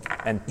 boom.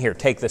 And here,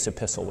 take this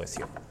epistle with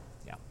you.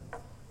 Yeah.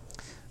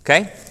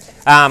 Okay?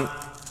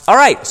 All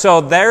right, so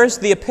there's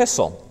the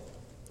epistle.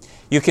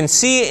 You can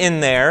see in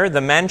there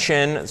the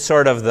mention,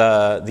 sort of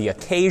the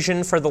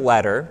occasion for the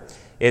letter,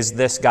 is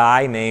this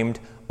guy named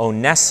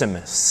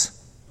Onesimus.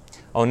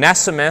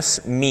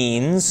 Onesimus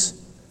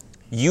means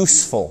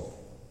useful,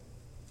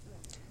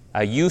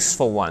 a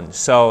useful one.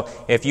 So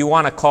if you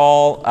want to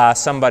call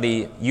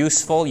somebody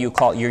useful,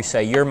 you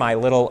say, you're my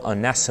little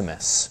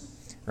Onesimus,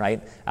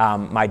 right?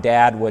 My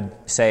dad would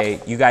say,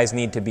 you guys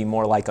need to be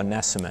more like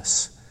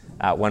Onesimus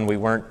when we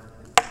weren't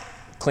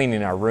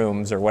cleaning our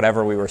rooms or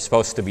whatever we were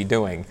supposed to be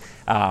doing.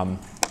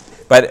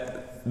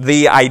 But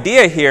the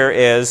idea here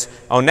is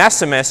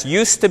Onesimus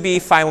used to be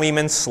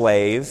Philemon's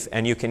slave,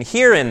 and you can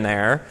hear in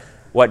there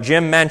what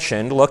Jim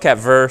mentioned. Look at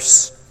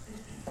verse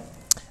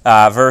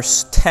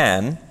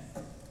 10.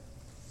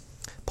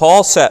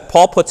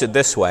 Paul puts it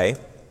this way,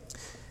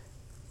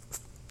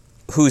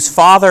 whose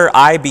father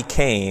I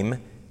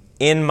became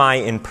in my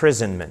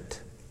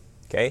imprisonment.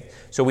 Okay?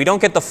 So we don't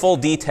get the full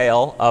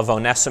detail of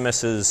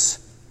Onesimus's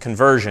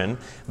conversion,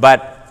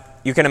 but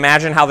you can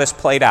imagine how this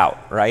played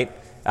out, right?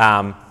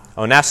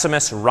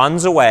 Onesimus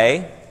runs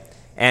away,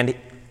 and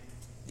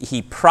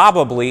he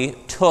probably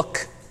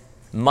took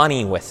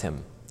money with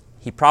him.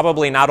 He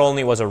probably not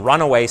only was a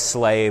runaway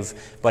slave,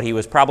 but he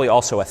was probably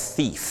also a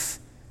thief.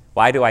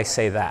 Why do I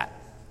say that?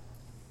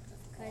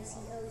 Because he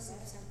owes him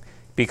something.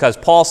 Because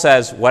Paul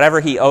says, whatever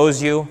he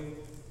owes you,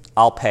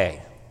 I'll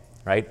pay,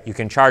 right? You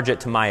can charge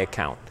it to my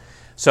account.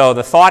 So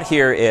the thought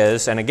here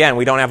is, and again,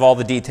 we don't have all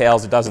the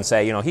details. It doesn't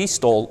say, he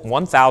stole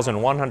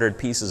 1,100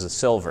 pieces of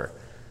silver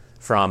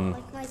from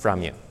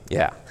you.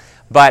 Yeah.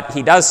 But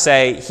he does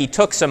say he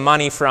took some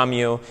money from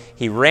you,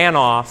 he ran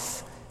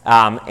off,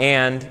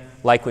 and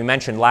like we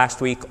mentioned last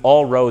week,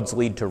 all roads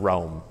lead to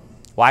Rome.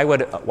 Why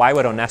would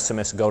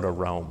Onesimus go to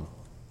Rome?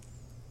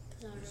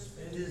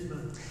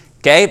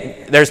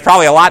 Okay, there's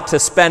probably a lot to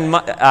spend.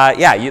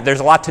 There's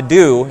a lot to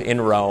do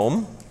in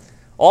Rome.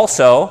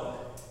 Also,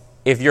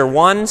 if you're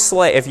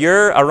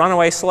a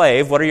runaway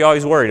slave, what are you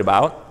always worried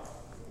about?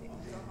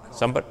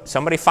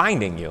 Somebody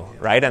finding you,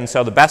 right? And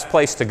so the best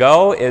place to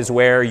go is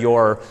where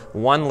you're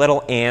one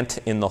little ant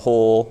in the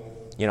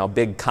whole,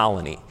 big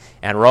colony.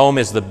 And Rome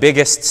is the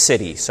biggest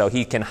city, so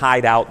he can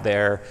hide out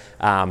there.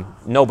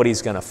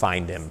 Nobody's going to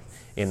find him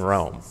in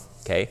Rome,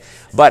 okay?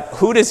 But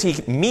who does he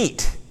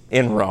meet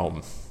in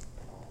Rome?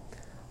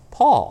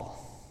 Paul.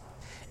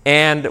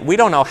 And we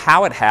don't know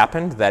how it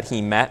happened that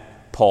he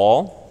met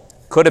Paul.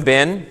 Could have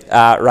been,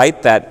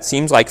 that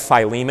seems like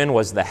Philemon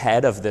was the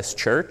head of this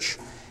church.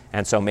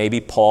 And so maybe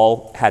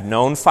Paul had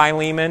known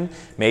Philemon.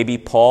 Maybe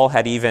Paul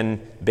had even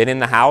been in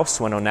the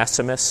house when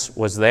Onesimus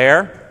was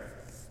there.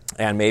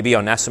 And maybe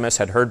Onesimus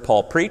had heard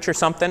Paul preach or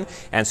something.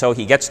 And so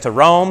he gets to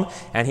Rome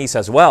and he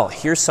says, well,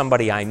 here's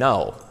somebody I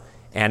know.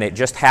 And it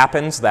just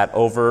happens that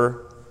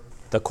over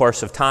the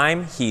course of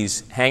time,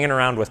 he's hanging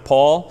around with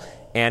Paul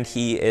and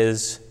he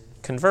is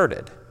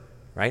converted,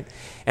 right?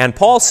 And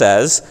Paul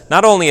says,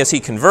 not only is he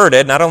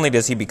converted, not only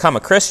does he become a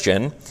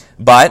Christian,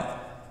 but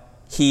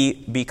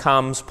he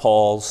becomes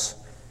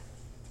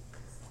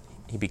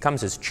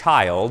his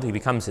child, he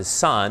becomes his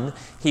son,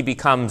 he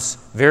becomes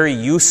very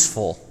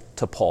useful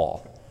to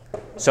Paul.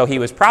 So he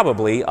was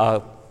probably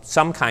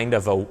some kind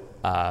of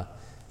a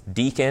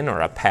deacon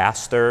or a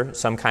pastor,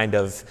 some kind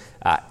of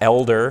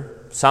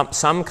elder,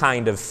 some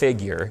kind of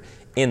figure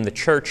in the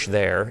church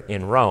there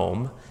in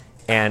Rome,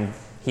 and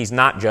he's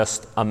not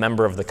just a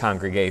member of the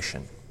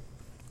congregation.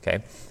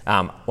 Okay?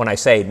 When I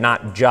say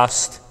not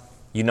just,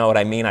 you know what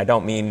I mean? I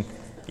don't mean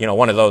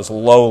one of those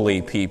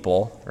lowly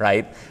people,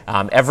 right?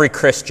 Every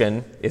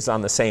Christian is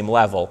on the same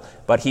level,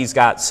 but he's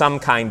got some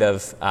kind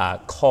of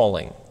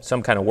calling,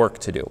 some kind of work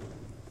to do.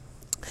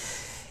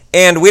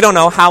 And we don't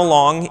know how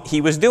long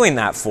he was doing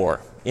that for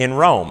in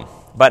Rome.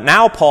 But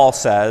now Paul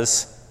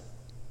says,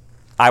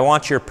 I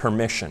want your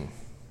permission,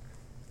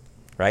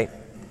 right?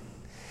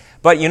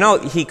 But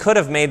he could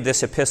have made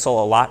this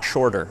epistle a lot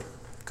shorter,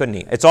 couldn't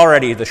he? It's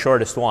already the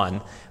shortest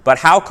one. But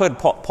how could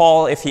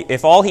Paul,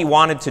 if all he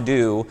wanted to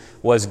do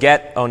was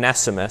get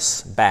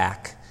Onesimus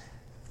back,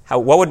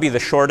 what would be the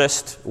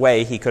shortest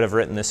way he could have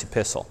written this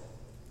epistle?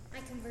 I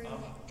converted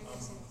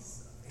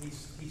Onesimus.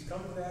 He's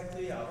coming back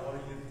to you. I'll order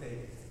you to take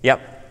him.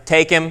 Yep.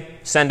 Take him,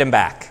 send him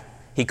back.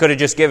 He could have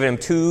just given him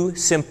two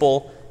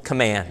simple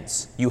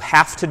commands. You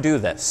have to do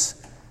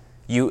this.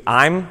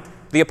 I'm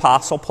the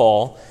Apostle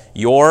Paul.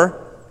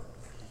 You're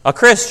a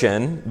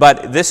Christian,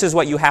 but this is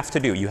what you have to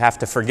do. You have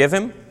to forgive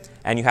him,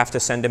 and you have to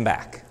send him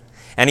back.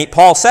 And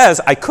Paul says,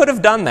 I could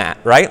have done that,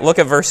 right? Look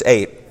at verse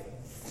 8.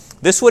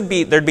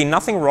 There'd be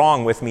nothing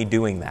wrong with me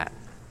doing that.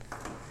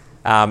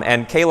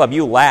 And Caleb,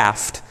 you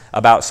laughed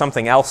about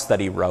something else that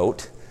he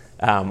wrote.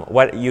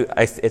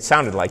 It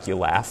sounded like you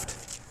laughed.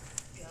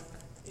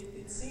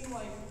 It seemed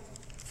like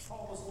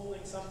Paul was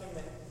holding something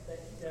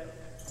that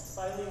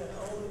Philemon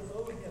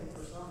owed him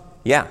for something.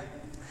 Yeah.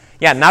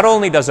 Yeah, not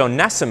only does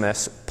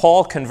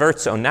Paul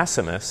converts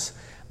Onesimus,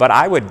 but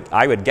I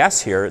would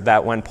guess here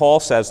that when Paul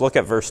says, look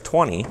at verse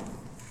 20,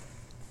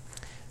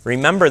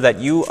 remember that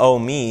you owe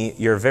me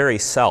your very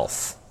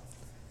self.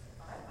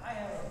 I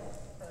have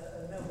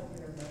a note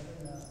here in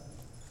the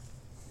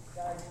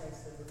guide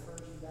text that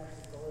refers you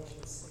back to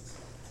Galatians 6,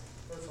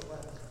 verse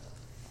 11.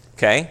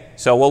 Okay,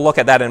 so we'll look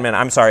at that in a minute.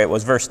 I'm sorry, it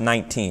was verse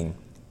 19.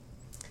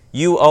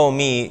 You owe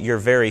me your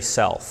very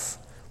self.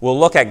 We'll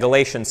look at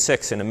Galatians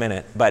 6 in a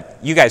minute, but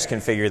you guys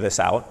can figure this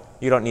out.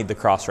 You don't need the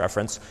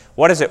cross-reference.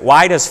 What is it?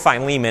 Why does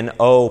Philemon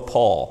owe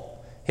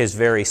Paul his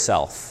very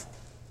self?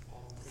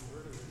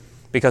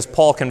 Because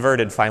Paul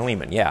converted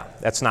Philemon. Yeah,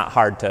 that's not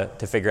hard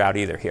to figure out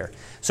either here.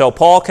 So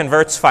Paul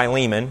converts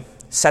Philemon,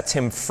 sets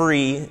him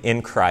free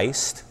in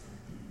Christ,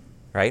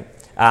 right?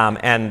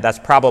 And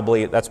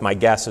that's my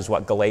guess, is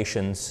what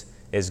Galatians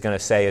is going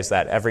to say, is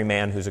that every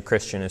man who's a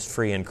Christian is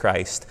free in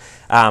Christ.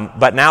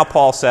 But now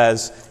Paul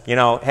says,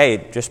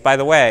 hey, just by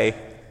the way,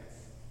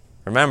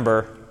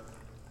 remember,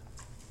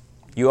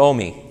 you owe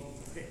me.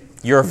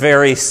 Your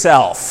very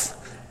self,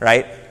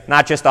 right?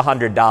 Not just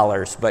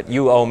 $100, but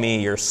you owe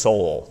me your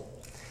soul.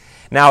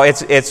 Now,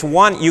 it's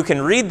one, you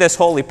can read this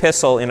whole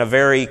epistle in a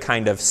very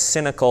kind of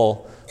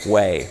cynical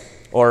way,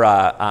 or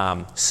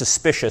a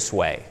suspicious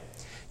way.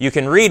 You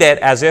can read it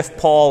as if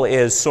Paul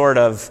is sort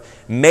of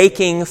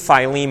making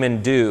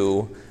Philemon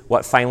do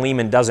what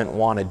Philemon doesn't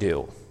want to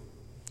do,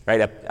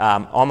 right?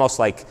 Almost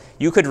like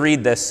you could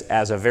read this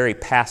as a very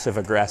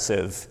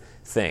passive-aggressive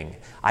thing.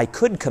 I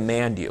could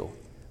command you,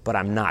 but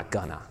I'm not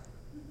gonna.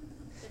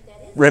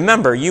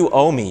 Remember, you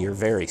owe me your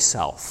very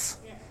self,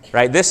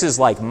 right? This is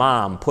like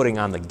mom putting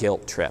on the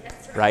guilt trip,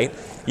 right?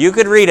 You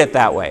could read it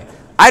that way.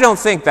 I don't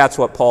think that's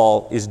what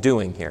Paul is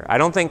doing here. I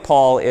don't think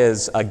Paul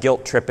is a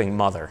guilt-tripping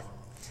mother.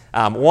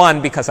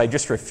 One, because I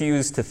just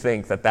refuse to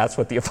think that that's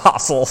what the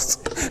apostles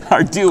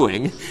are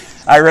doing.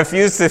 I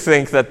refuse to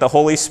think that the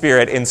Holy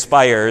Spirit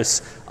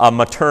inspires a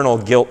maternal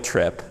guilt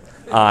trip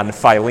on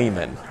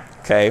Philemon,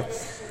 okay?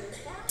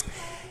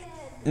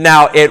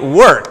 Now, it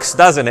works,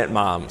 doesn't it,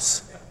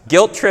 moms?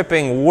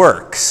 Guilt-tripping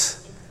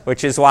works,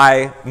 which is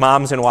why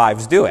moms and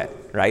wives do it,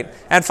 right?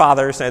 And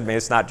fathers, I mean,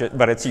 it's not just,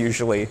 but it's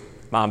usually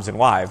moms and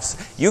wives.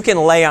 You can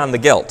lay on the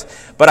guilt.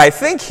 But I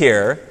think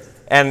here,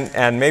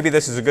 and maybe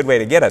this is a good way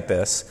to get at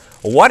this,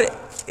 what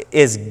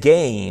is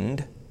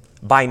gained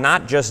by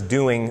not just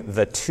doing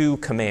the two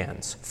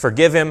commands,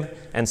 forgive him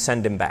and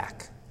send him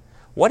back?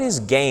 What is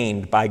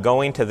gained by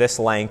going to this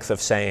length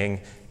of saying,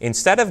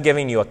 instead of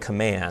giving you a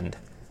command,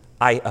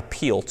 I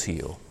appeal to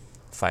you,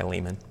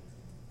 Philemon?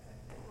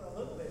 Well, a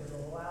little bit, it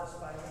allows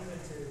Philemon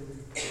to,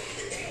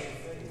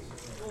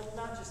 well,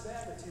 not just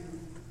that, but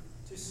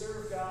to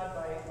serve God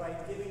by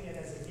giving it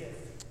as a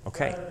gift.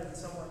 Okay. Rather than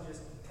someone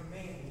just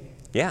commanding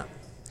it. Yeah.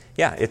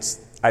 Yeah,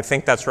 I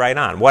think that's right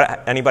on.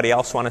 Anybody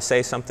else want to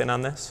say something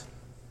on this?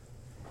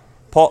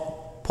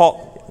 Paul.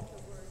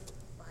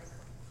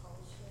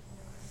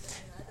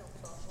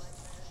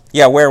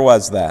 Yeah, where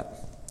was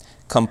that?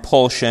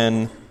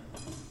 Compulsion.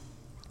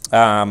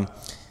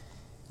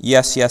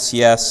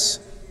 Yes.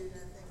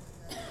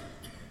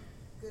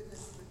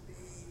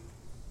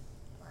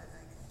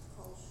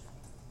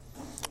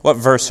 What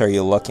verse are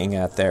you looking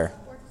at there?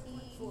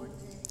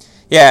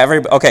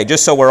 Yeah, okay,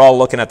 just so we're all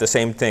looking at the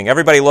same thing.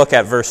 Everybody look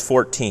at verse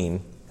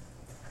 14.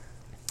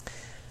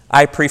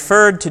 I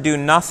preferred to do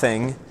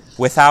nothing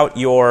without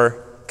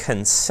your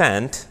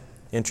consent.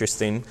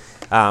 Interesting.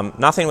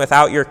 Nothing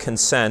without your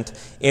consent,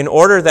 in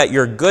order that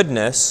your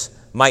goodness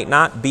might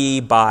not be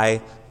by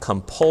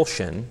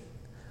compulsion,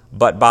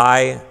 but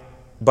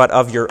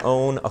of your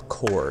own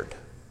accord.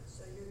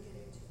 So you're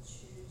getting to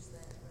choose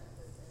that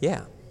rather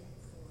than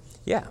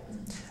Yeah.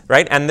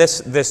 Right? And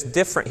this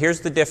different, here's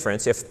the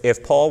difference.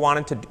 If Paul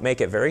wanted to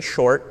make it very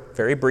short,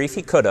 very brief,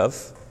 he could have.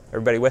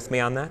 Everybody with me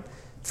on that?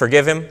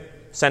 Forgive him,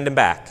 send him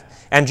back.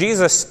 And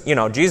Jesus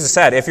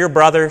said, if your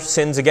brother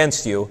sins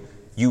against you,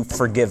 you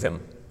forgive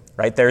him.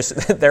 Right?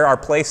 There are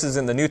places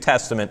in the New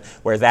Testament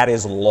where that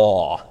is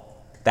law.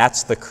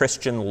 That's the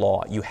Christian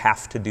law. You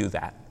have to do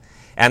that.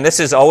 And this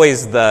is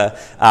always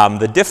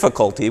the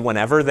difficulty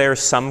whenever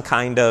there's some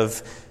kind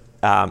of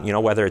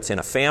whether it's in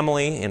a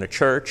family, in a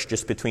church,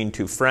 just between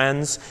two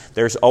friends,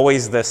 there's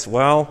always this,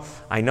 well,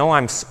 I know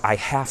I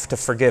have to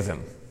forgive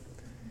him.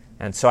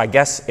 And so I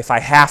guess if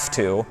I have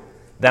to,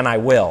 then I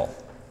will,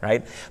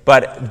 right?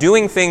 But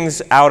doing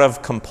things out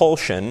of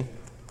compulsion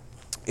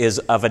there's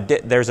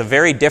a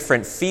very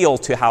different feel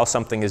to how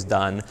something is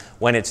done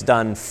when it's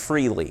done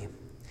freely.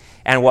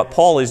 And what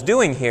Paul is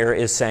doing here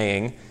is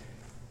saying,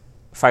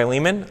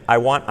 Philemon,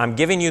 I'm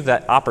giving you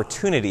the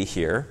opportunity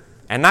here,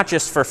 and not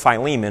just for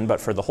Philemon, but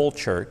for the whole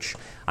church.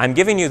 I'm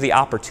giving you the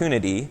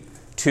opportunity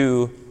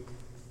to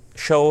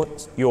show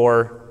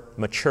your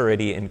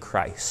maturity in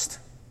Christ.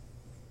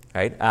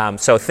 Right?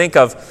 So think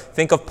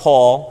of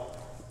Paul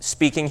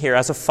speaking here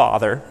as a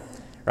father.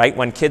 Right?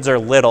 When kids are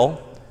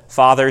little,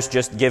 fathers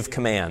just give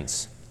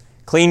commands.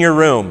 Clean your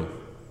room.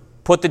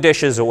 Put the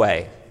dishes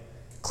away.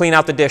 Clean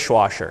out the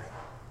dishwasher.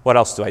 What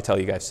else do I tell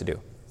you guys to do?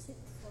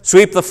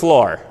 Sweep the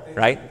floor.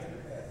 Right?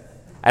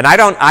 And I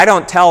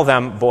don't tell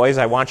them, boys,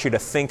 I want you to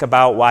think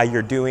about why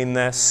you're doing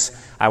this.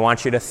 I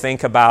want you to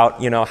think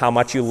about, how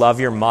much you love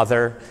your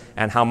mother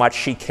and how much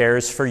she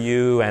cares for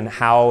you and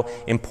how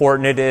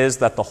important it is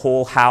that the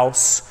whole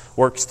house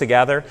works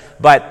together.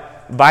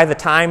 But by the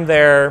time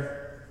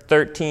they're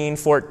 13,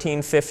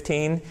 14,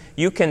 15,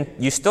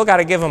 you still got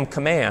to give them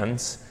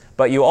commands,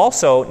 but you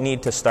also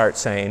need to start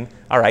saying,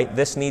 all right,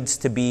 this needs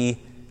to be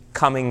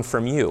coming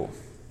from you.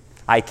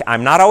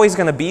 I'm not always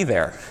going to be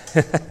there,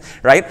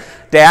 right?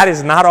 Dad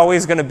is not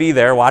always going to be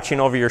there watching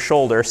over your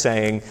shoulder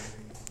saying,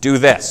 do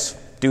this,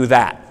 do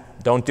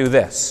that, don't do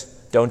this,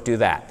 don't do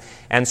that.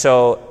 And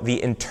so the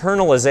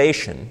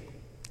internalization,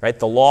 right,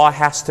 the law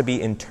has to be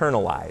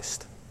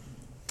internalized.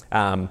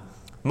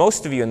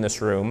 Most of you in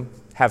this room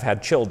have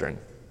had children.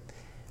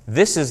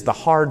 This is the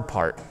hard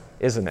part,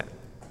 isn't it?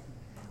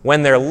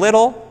 When they're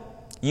little,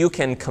 you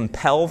can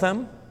compel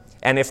them,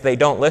 and if they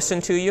don't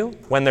listen to you,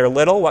 when they're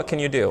little, what can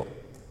you do?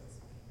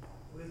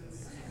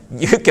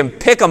 You can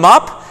pick them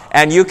up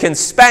and you can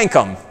spank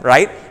them,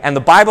 right? And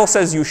the Bible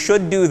says you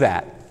should do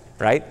that,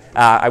 right?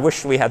 I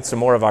wish we had some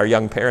more of our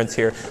young parents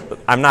here.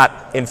 I'm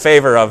not in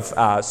favor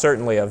of,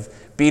 certainly, of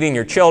beating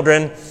your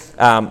children,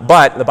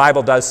 but the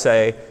Bible does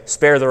say,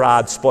 spare the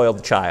rod, spoil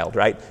the child,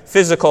 right?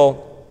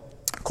 Physical,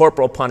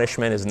 corporal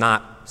punishment is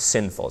not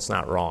sinful, it's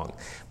not wrong.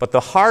 But the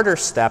harder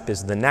step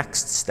is the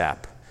next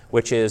step,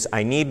 which is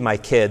I need my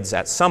kids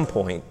at some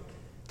point,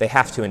 they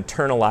have to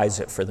internalize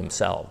it for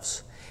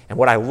themselves. And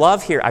what I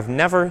love here, I've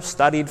never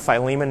studied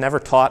Philemon, never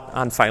taught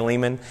on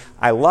Philemon.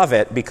 I love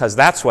it because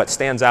that's what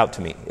stands out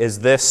to me,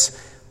 is this,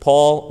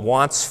 Paul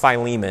wants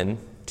Philemon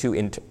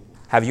to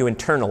have you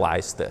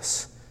internalize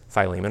this,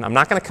 Philemon. I'm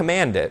not going to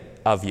command it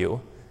of you,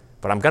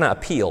 but I'm going to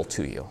appeal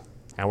to you.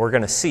 And we're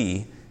going to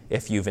see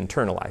if you've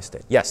internalized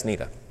it. Yes,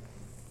 Nita.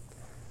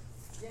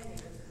 Jenny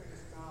was pretty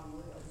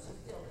strong-willed. She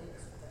still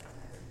is for that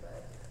matter,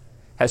 but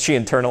Has she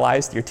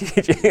internalized your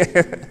teaching?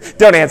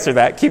 Don't answer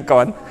that. Keep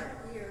going.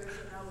 years,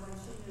 when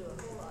she knew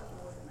a whole lot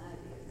more than I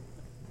did.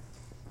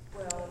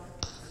 Well,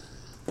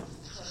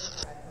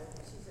 whatever I told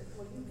her, she said,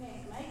 well, you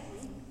can't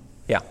make me.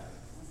 Yeah. I said,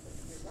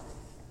 you're right.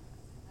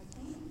 I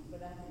can't,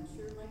 but I can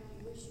sure make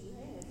you wish you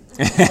had.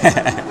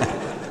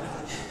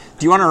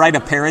 Do you want to write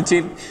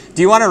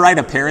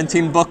a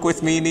parenting book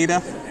with me,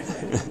 Nita?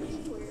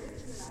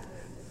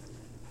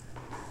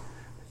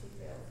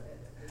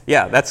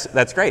 Yeah,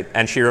 that's great.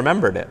 And she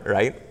remembered it,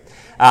 right?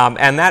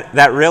 And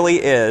that really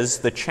is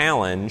the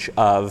challenge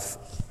of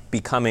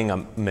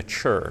becoming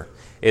mature,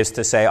 is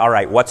to say, all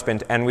right,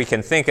 and we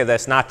can think of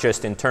this not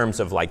just in terms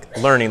of like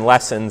learning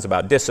lessons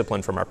about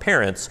discipline from our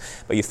parents,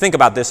 but you think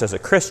about this as a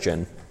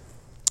Christian,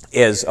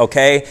 is,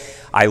 okay,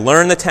 I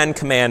learn the 10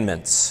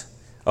 Commandments.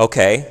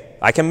 Okay,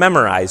 I can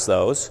memorize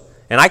those,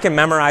 and I can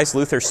memorize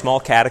Luther's small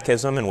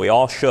catechism, and we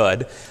all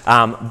should,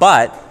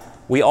 but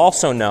we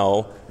also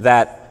know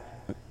that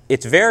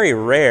it's very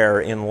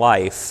rare in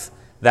life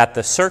that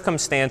the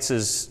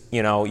circumstances,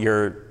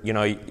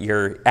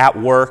 you're at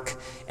work,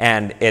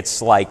 and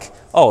it's like,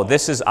 oh,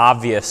 this is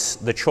obvious.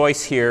 The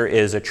choice here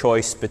is a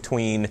choice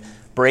between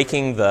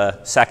breaking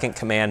the second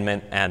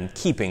commandment and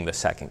keeping the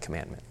second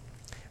commandment.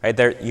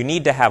 Right? You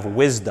need to have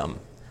wisdom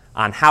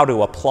on how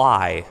to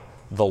apply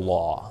the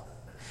law.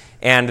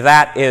 And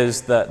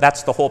that's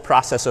the whole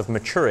process of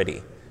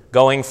maturity,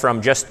 going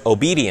from just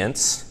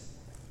obedience,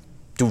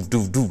 do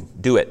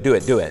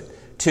it,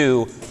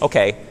 to,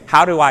 okay,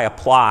 how do I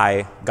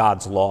apply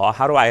God's law?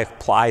 How do I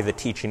apply the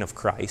teaching of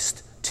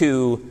Christ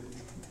to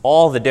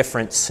all the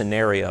different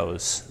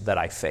scenarios that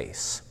I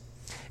face?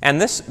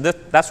 And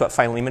that's what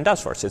Philemon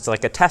does for us. It's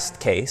like a test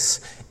case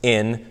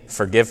in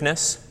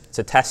forgiveness. It's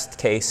a test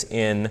case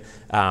in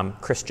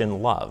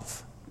Christian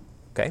love.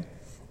 Okay?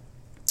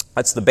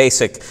 That's the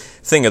basic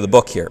thing of the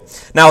book here.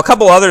 Now, a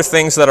couple other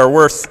things that are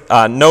worth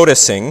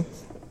noticing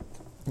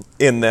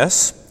in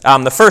this.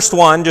 The first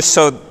one, just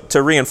so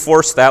to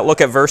reinforce that,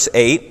 look at verse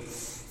 8.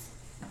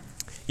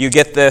 You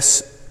get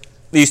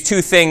these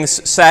two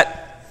things set.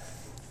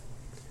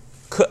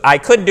 I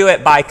could do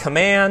it by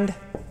command,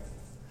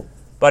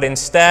 but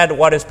instead,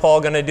 what is Paul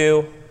going to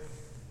do?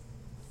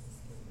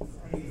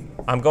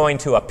 I'm going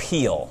to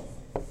appeal.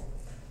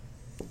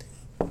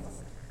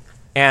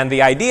 And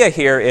the idea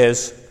here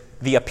is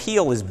the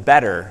appeal is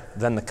better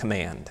than the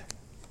command.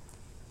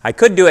 I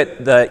could do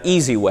it the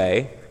easy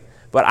way,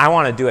 but I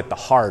want to do it the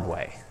hard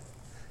way,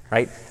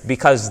 right?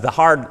 Because the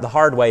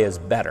hard way is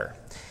better.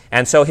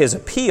 And so his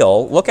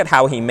appeal, look at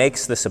how he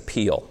makes this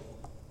appeal.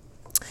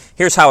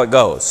 Here's how it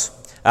goes.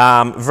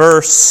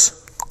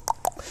 Verse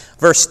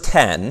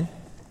 10,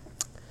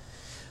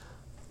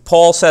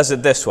 Paul says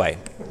it this way.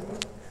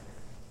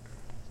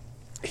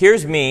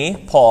 Here's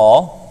me,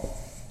 Paul.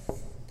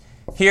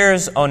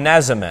 Here's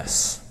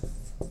Onesimus.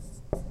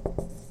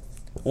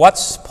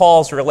 What's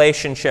Paul's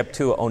relationship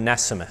to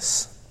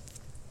Onesimus?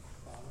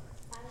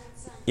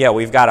 Yeah,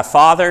 we've got a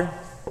father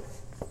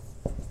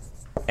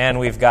and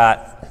we've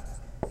got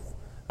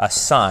a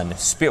son.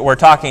 We're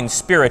talking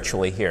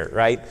spiritually here,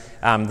 right?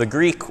 The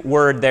Greek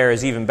word there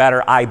is even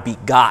better. I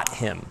begot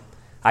him.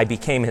 I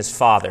became his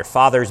father.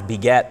 Fathers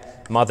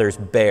beget, mothers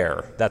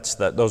bear.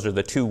 Those are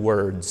the two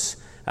words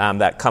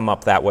that come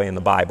up that way in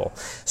the Bible.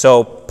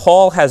 So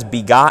Paul has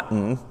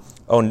begotten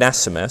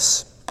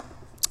Onesimus.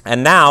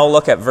 And now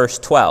look at verse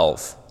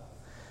 12.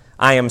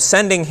 I am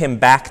sending him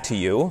back to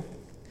you.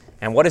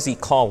 And what does he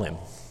call him?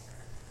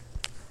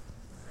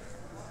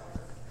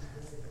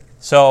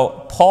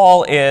 So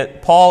Paul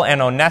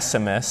and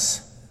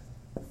Onesimus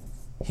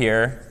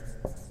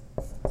here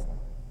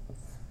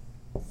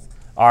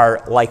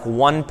are like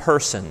one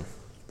person.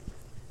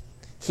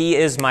 He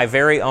is my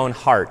very own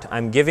heart.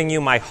 I'm giving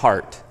you my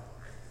heart.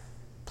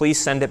 Please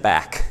send it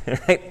back.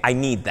 Right? I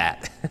need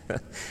that.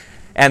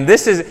 And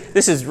this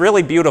is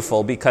really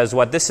beautiful because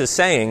what this is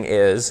saying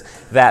is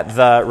that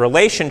the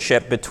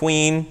relationship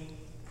between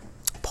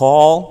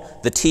Paul,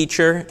 the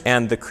teacher,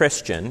 and the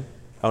Christian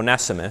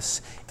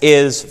Onesimus,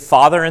 is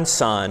father and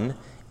son.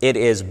 It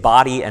is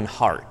body and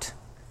heart.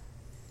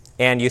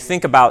 And you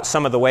think about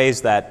some of the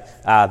ways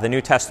that the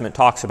New Testament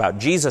talks about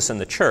Jesus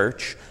and the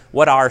church.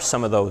 What are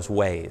some of those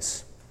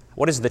ways?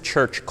 What is the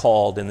church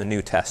called in the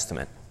New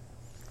Testament?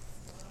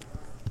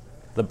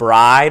 The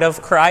bride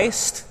of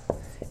Christ.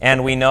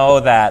 And we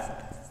know that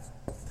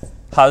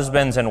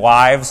husbands and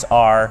wives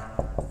are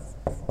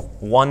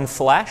one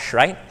flesh,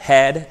 right?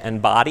 Head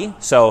and body.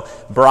 So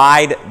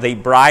the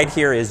bride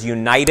here is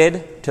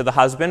united to the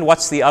husband.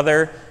 What's the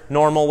other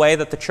normal way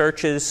that the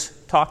church is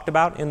talked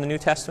about in the New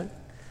Testament?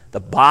 The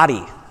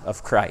body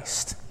of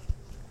Christ.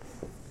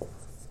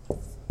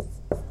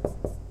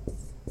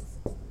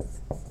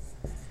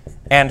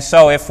 And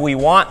so if we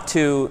want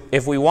to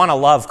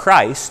love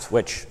Christ,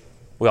 which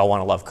we all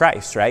want to love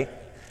Christ, right?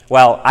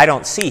 Well, I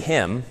don't see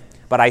him,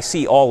 but I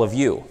see all of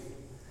you.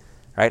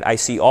 Right? I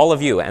see all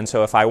of you. And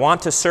so if I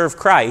want to serve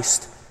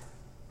Christ,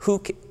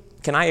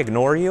 can I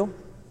ignore you?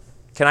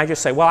 Can I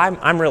just say, well,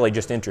 I'm really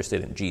just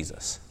interested in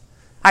Jesus.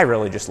 I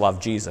really just love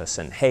Jesus.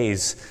 And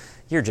Hayes,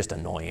 you're just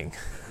annoying,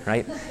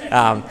 right?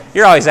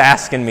 You're always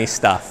asking me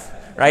stuff.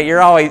 Right?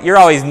 You're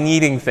always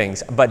needing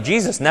things. But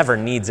Jesus never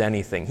needs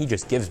anything. He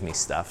just gives me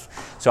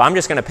stuff. So I'm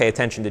just going to pay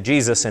attention to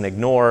Jesus and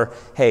ignore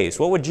Hayes.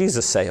 What would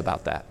Jesus say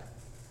about that?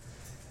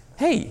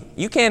 Hey,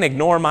 you can't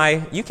ignore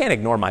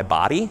my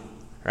body,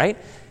 right?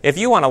 If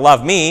you want to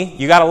love me,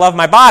 you got to love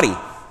my body.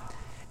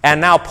 And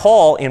now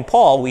in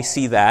Paul, we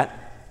see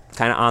that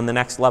kind of on the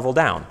next level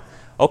down.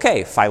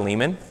 Okay,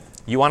 Philemon,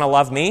 you want to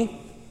love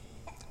me?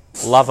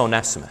 Love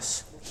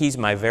Onesimus. He's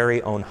my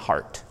very own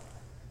heart.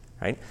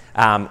 Right?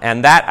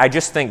 And that, I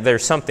just think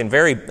there's something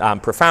very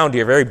profound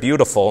here, very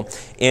beautiful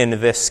in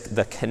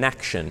the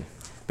connection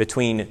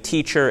between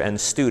teacher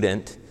and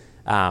student,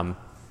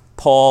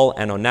 Paul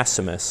and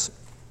Onesimus,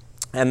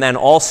 and then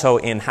also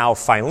in how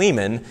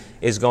Philemon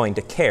is going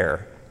to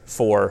care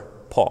for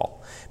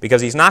Paul.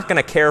 Because he's not going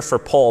to care for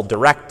Paul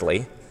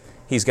directly,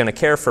 he's going to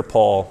care for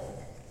Paul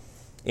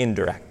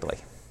indirectly.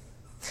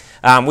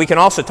 We can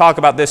also talk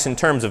about this in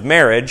terms of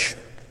marriage,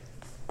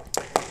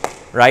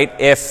 right?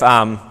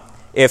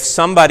 If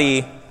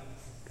somebody,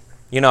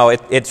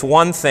 it's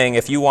one thing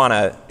if you want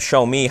to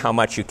show me how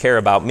much you care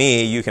about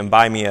me, you can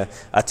buy me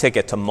a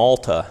ticket to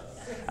Malta.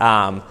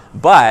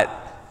 But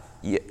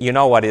you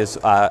know what is,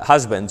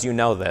 husbands, you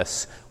know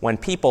this, when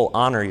people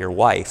honor your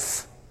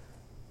wife,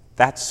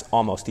 that's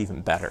almost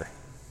even better,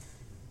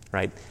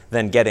 right,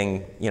 than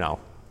getting,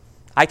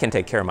 I can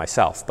take care of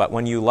myself, but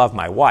when you love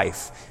my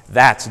wife,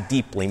 that's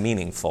deeply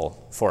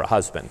meaningful for a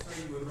husband.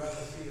 So you would rather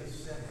see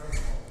us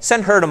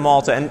send her to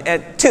Malta,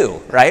 and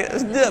two, right?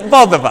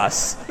 Both of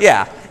us,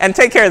 yeah. And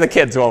take care of the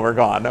kids while we're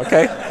gone,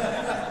 okay?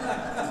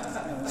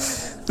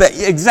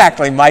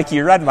 Exactly, Mike,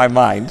 you read my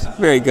mind.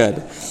 Very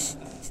good.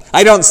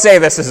 I don't say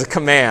this as a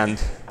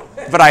command,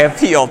 but I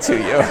appeal to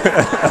you.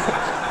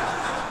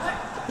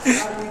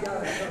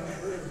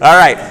 All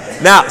right.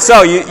 Now,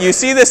 so you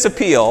see this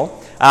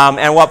appeal,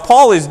 and what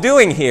Paul is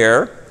doing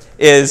here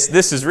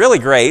this is really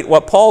great.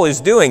 What Paul is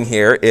doing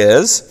here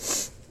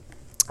is...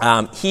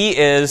 he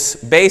is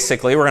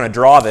basically, we're going to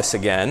draw this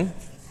again.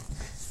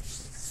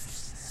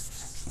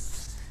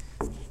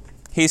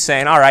 He's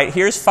saying, all right,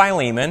 here's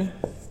Philemon.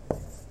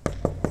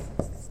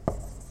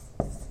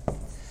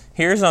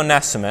 Here's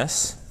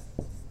Onesimus.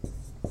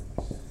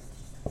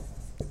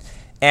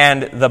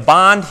 And the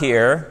bond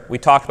here, we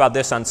talked about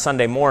this on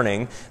Sunday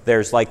morning,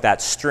 there's like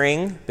that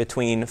string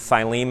between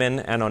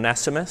Philemon and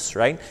Onesimus,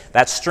 right?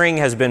 That string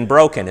has been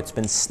broken. It's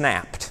been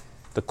snapped.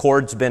 The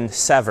cord's been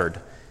severed.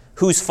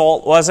 Whose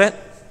fault was it?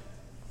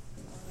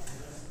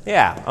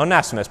 Yeah,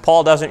 Onesimus.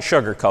 Paul doesn't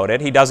sugarcoat it.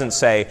 He doesn't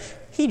say,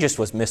 he just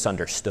was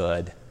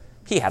misunderstood.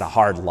 He had a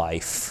hard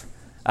life.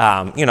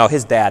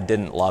 His dad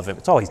didn't love him.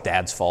 It's always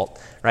dad's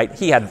fault, right?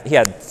 He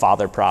had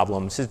father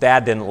problems. His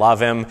dad didn't love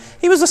him.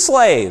 He was a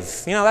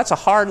slave. That's a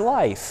hard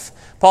life.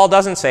 Paul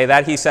doesn't say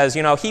that. He says,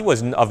 he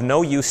was of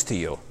no use to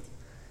you.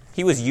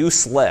 He was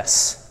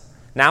useless.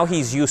 Now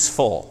he's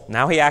useful.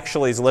 Now he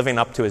actually is living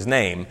up to his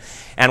name.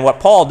 And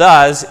what Paul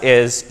does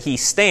is he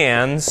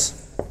stands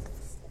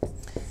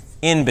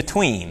in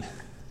between.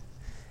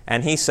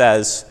 And he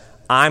says,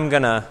 I'm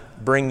going to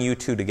bring you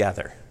two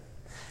together.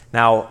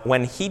 Now,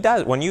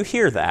 when you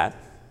hear that,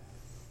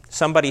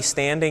 somebody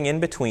standing in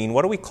between,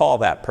 what do we call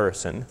that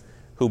person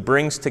who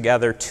brings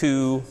together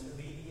two?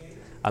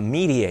 A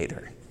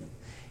mediator.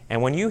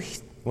 And when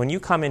you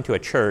come into a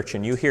church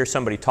and you hear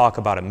somebody talk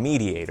about a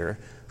mediator,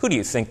 who do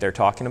you think they're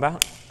talking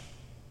about?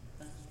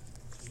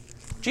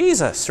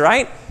 Jesus,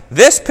 right?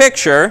 This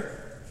picture...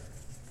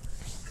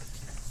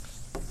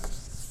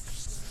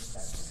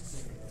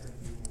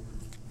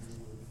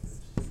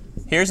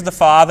 Here's the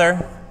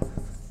Father.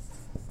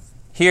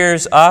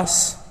 Here's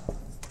us.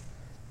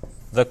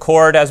 The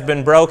cord has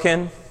been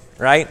broken,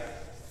 right?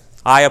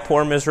 I, a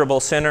poor, miserable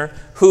sinner.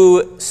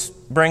 Who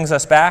brings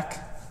us back?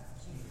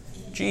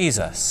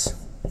 Jesus.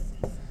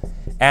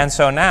 And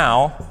so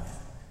now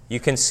you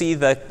can see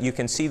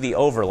the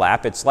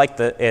overlap. It's like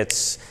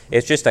it's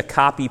just a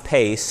copy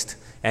paste,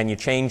 and you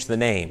change the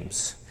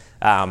names.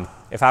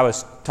 if I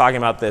was talking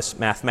about this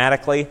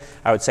mathematically,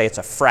 I would say it's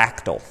a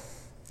fractal.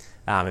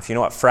 If you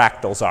know what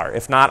fractals are.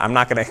 If not, I'm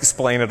not going to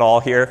explain it all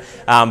here.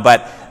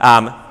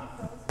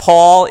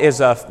 Paul is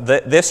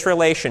this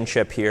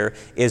relationship here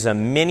is a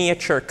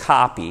miniature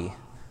copy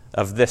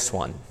of this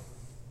one.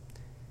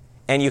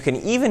 And you can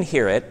even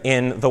hear it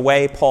in the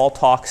way Paul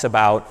talks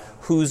about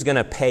who's going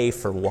to pay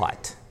for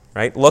what.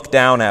 Right? Look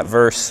down at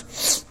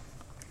verse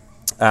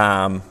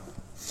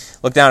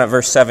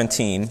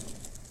 17.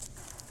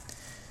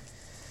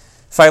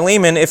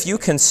 Philemon, if you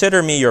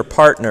consider me your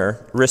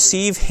partner,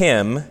 receive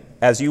him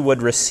as you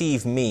would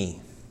receive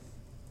me.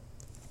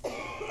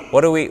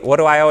 What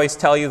do I always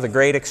tell you the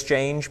great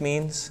exchange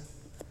means?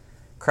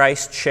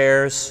 Christ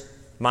shares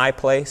my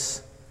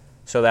place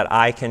so that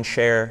I can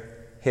share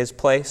his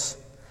place.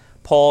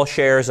 Paul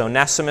shares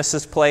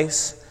Onesimus'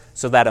 place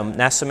so that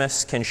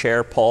Onesimus can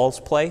share Paul's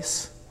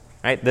place.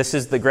 Right? This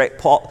is the great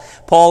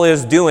Paul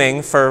is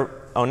doing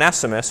for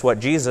Onesimus what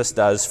Jesus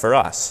does for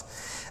us.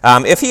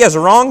 If he has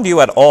wronged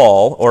you at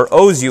all or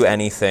owes you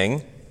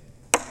anything,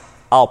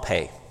 I'll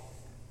pay.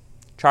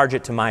 Charge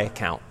it to my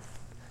account.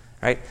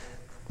 Right?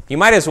 You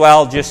might as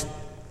well just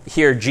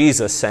hear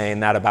Jesus saying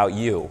that about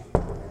you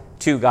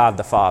to God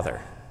the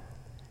Father.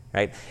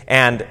 Right?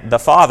 And the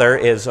Father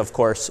is, of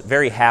course,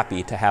 very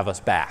happy to have us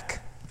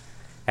back.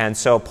 And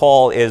so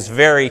Paul is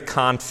very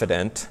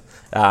confident.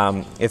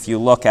 If you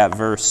look at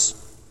verse,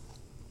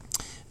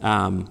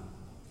 where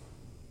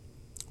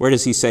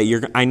does he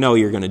say, I know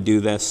you're going to do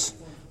this.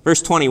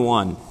 Verse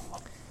 21.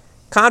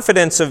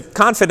 Confident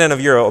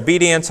of your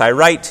obedience, I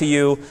write to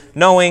you,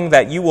 knowing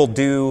that you will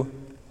do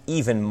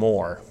even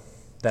more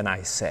than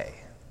I say.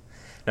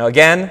 Now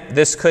again,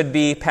 this could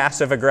be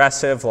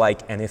passive-aggressive,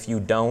 like, and if you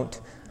don't,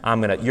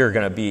 you're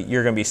gonna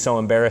be so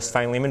embarrassed,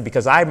 Philemon,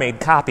 because I made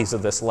copies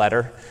of this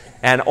letter,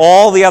 and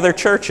all the other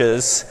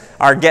churches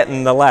are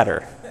getting the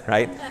letter,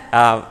 right?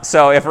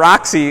 So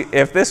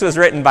if this was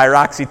written by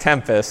Roxy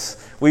Tempest,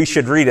 we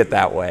should read it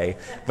that way.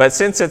 But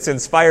since it's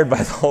inspired by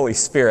the Holy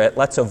Spirit,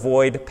 let's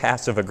avoid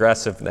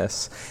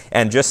passive-aggressiveness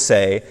and just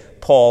say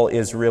Paul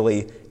is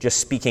really just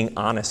speaking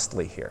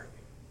honestly here.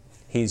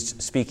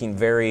 He's speaking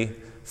very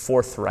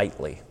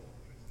forthrightly.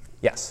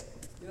 Yes?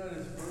 You know,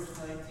 this verse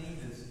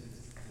 19 is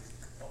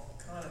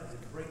kind of,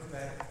 it brings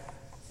back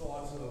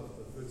thoughts of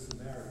the Good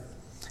Samaritan.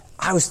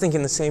 I was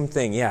thinking the same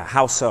thing. Yeah,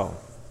 how so?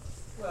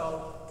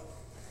 Well,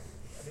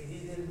 I mean, he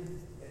didn't,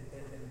 in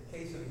the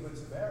case of the Good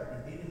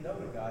Samaritan, he didn't know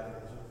the guy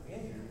that was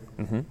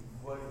injured,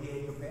 but he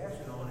had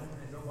compassion on him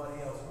and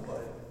nobody else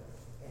would.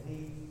 And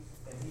he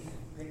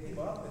picked him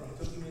up and he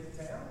took him into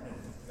town and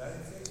got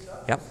him fixed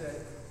up and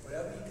said,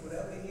 whatever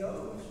he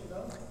owes,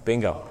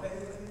 Bingo. I'll pay him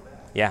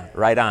back. Yeah,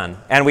 right on.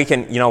 And we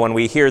can, when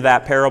we hear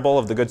that parable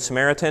of the Good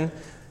Samaritan,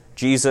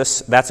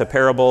 that's a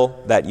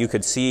parable that you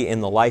could see in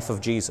the life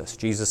of Jesus.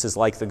 Jesus is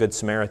like the Good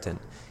Samaritan.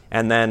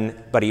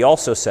 But he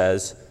also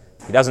says,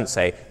 he doesn't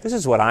say, this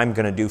is what I'm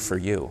going to do for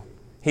you.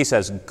 He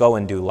says, go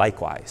and do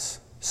likewise.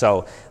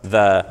 So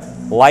the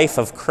life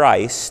of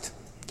Christ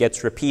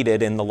gets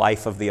repeated in the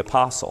life of the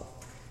apostle.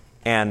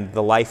 And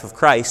the life of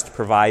Christ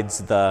provides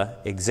the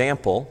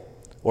example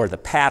or the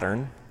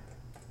pattern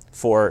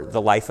for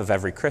the life of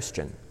every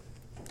Christian.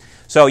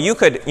 So you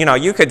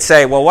could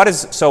say, well, what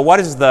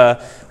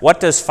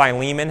does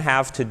Philemon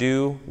have to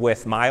do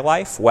with my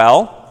life?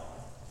 Well,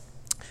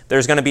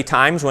 there's going to be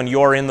times when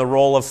you're in the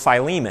role of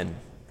Philemon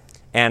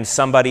and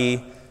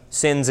somebody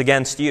sins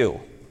against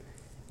you.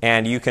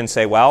 And you can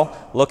say, well,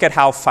 look at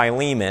how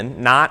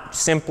Philemon, not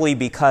simply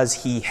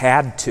because he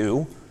had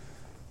to,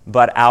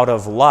 but out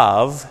of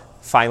love,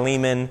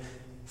 Philemon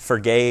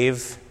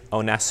forgave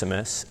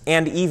Onesimus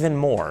and even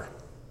more.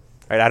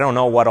 Right? I don't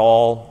know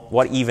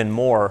what even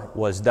more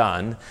was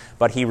done,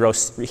 but he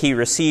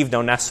received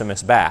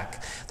Onesimus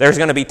back. There's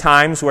going to be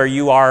times where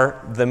you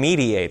are the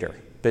mediator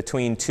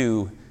between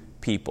two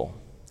people.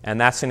 And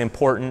that's an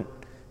important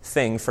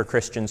thing for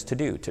Christians to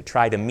do, to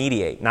try to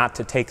mediate, not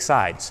to take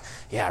sides.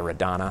 Yeah,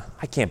 Radonna,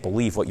 I can't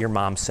believe what your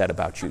mom said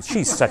about you.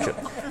 She's such a,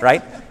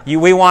 right?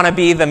 We want to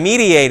be the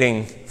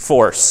mediating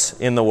force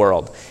in the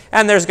world.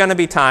 And there's going to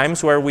be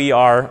times where we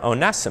are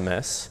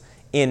Onesimus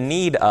in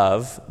need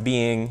of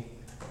being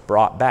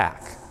brought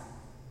back.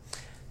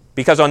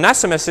 Because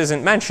Onesimus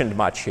isn't mentioned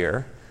much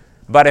here,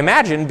 but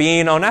imagine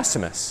being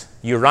Onesimus.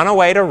 You run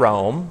away to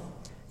Rome,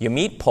 you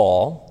meet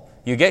Paul,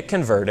 you get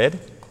converted,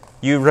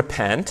 you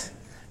repent,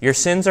 your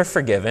sins are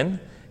forgiven,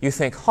 you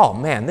think, oh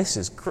man, this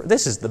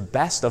is the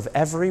best of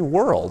every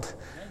world.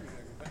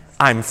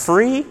 I'm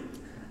free,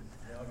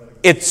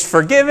 it's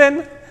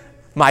forgiven,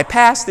 my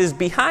past is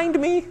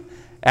behind me,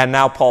 and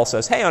now Paul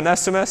says, hey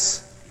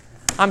Onesimus,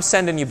 I'm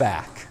sending you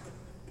back.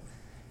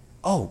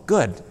 Oh,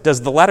 good.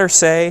 Does the letter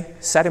say,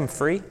 set him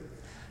free?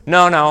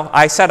 No,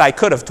 I said I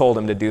could have told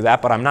him to do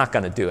that, but I'm not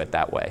going to do it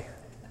that way.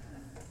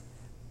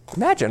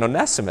 Imagine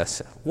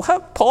Onesimus.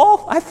 What,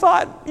 Paul? I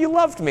thought you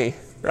loved me,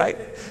 right?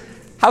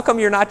 How come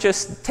you're not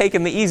just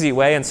taking the easy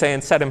way and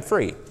saying, set him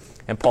free?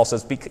 And Paul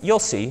says, you'll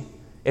see,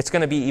 it's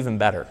going to be even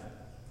better.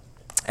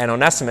 And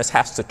Onesimus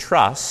has to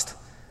trust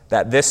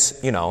that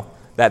this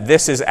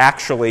is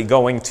actually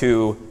going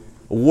to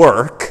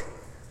work,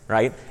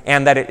 right?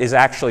 And that it is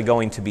actually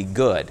going to be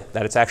good,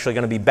 that it's actually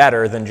going to be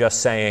better than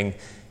just saying,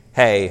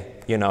 hey,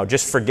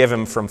 just forgive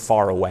him from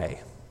far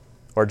away.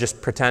 Or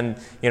just pretend,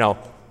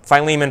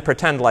 Philemon,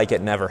 pretend like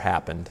it never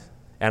happened,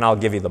 and I'll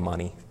give you the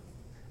money.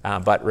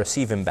 But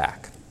receive him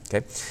back.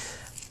 Okay.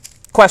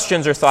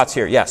 Questions or thoughts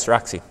here? Yes,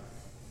 Roxy.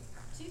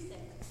 Two things.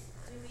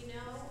 Do we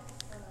know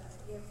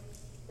if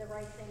the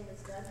right thing was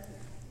done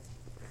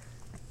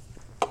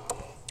here?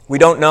 We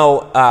don't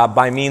know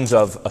by means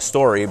of a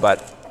story,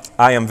 but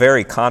I am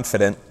very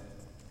confident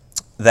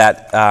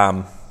that,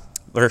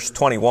 verse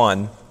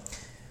 21,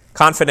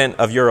 confident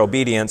of your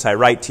obedience, I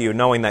write to you,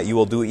 knowing that you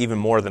will do even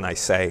more than I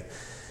say.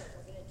 So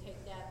we're going to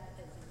take that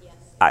as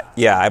a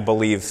yes. I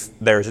believe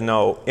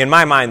in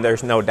my mind,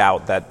 there's no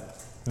doubt that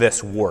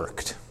this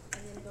worked.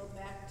 And then go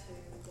back to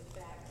the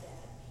fact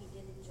that he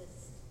didn't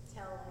just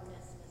tell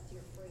Onesimus,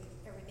 you're free,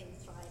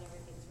 everything's fine,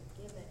 everything's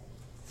forgiven.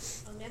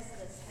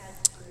 Onesimus had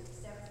to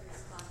accept the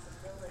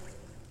responsibility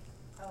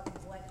of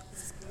what he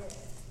did.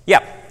 Yeah.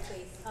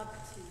 Face up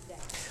to that.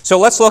 So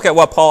let's look at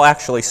what Paul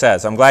actually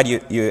says. I'm glad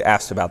you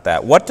asked about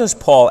that. What does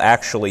Paul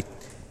actually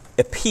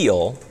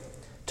appeal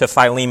to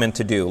Philemon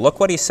to do? Look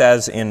what he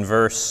says in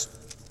verse...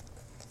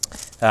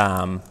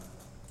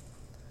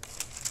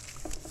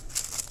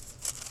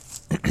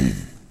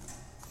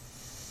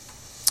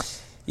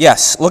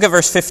 Yes, look at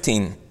verse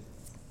 15.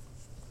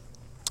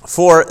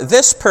 For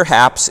this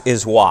perhaps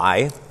is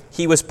why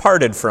he was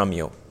parted from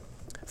you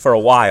for a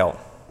while.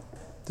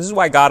 This is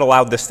why God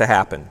allowed this to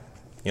happen.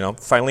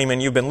 Philemon,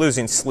 you've been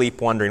losing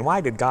sleep wondering,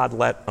 why did God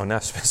let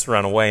Onesimus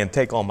run away and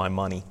take all my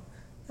money?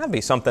 That'd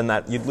be something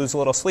that you'd lose a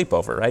little sleep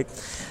over, right?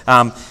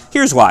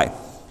 Here's why.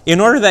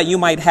 In order that you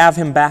might have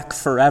him back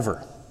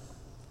forever,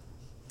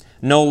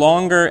 no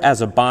longer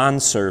as a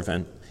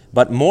bondservant,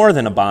 but more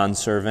than a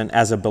bondservant,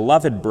 as a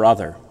beloved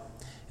brother,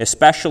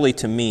 especially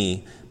to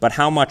me, but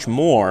how much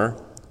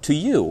more to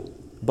you,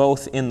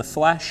 both in the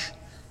flesh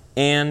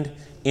and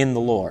in the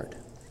Lord.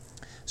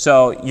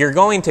 So you're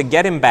going to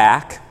get him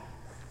back,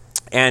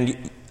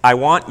 and I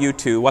want you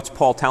to, what's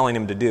Paul telling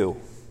him to do?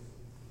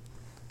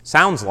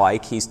 Sounds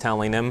like he's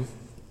telling him,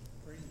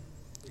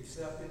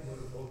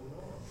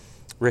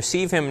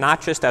 receive him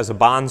not just as a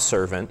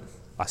bondservant,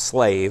 a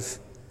slave,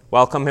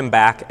 welcome him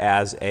back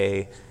as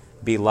a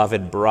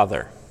beloved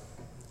brother.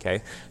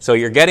 Okay, so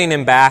you're getting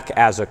him back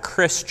as a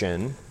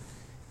Christian,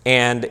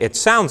 and it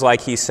sounds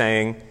like he's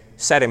saying,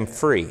 set him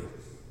free.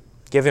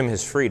 Give him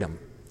his freedom.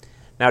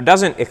 Now, it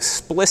doesn't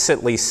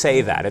explicitly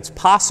say that. It's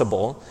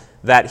possible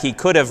that he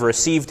could have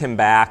received him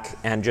back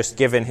and just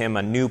given him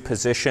a new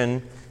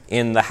position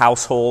in the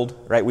household,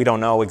 right? We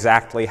don't know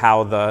exactly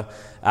how the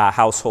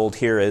household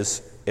here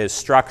is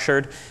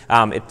structured.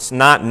 It's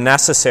not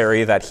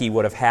necessary that he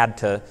would have had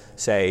to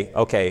say,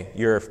 okay,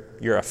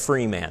 you're a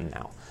free man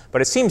now.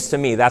 But it seems to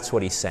me that's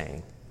what he's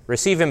saying.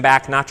 Receive him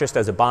back not just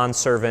as a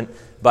bondservant,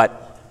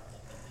 but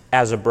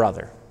as a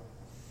brother.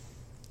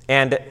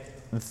 And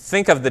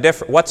think of the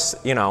difference.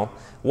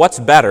 What's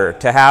better,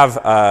 to have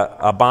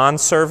a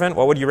bondservant?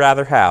 What would you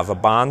rather have, a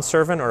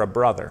bondservant or a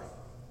brother?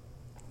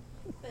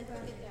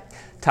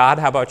 Todd,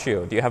 how about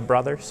you? Do you have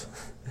brothers?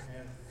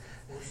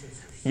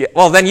 Yeah,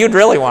 well, then you'd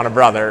really want a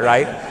brother,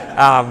 right?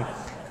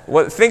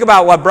 Think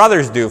about what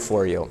brothers do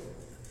for you.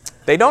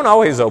 They don't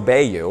always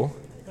obey you.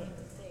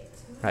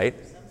 Right?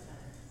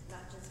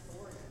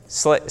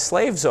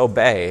 Slaves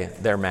obey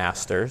their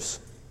masters,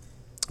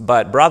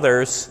 but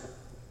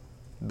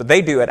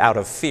they do it out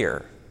of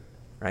fear,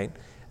 right?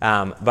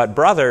 But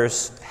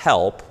brothers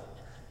help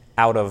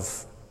out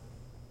of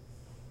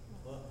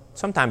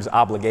sometimes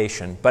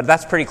obligation, but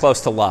that's pretty close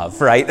to love,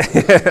 right?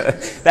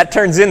 That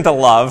turns into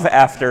love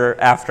after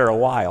a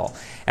while.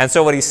 And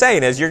so what he's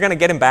saying is you're going to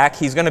get him back.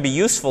 He's going to be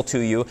useful to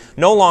you,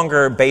 no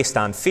longer based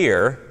on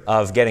fear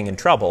of getting in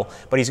trouble,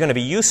 but he's going to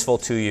be useful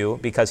to you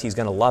because he's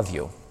going to love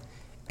you.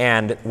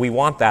 And we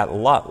want that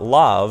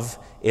love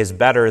is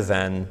better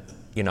than,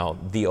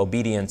 the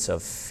obedience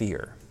of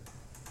fear.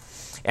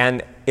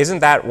 And isn't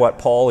that what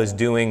Paul is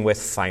doing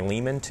with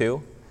Philemon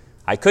too?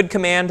 I could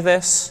command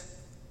this.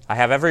 I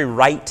have every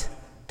right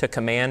to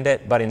command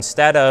it, but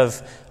instead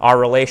of our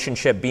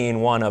relationship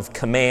being one of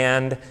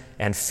command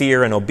and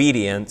fear and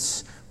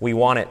obedience, we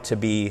want it to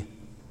be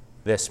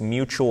this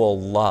mutual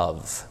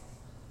love.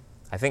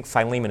 I think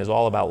Philemon is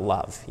all about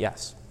love.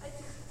 Yes? I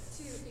think,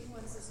 too, he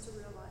wants us to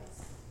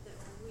realize that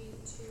we,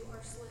 too,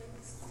 are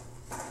slaves.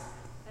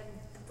 And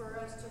for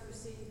us to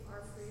receive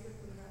our freedom,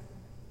 we have to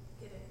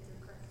get it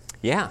through Christ.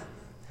 Yeah.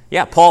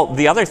 Yeah, Paul,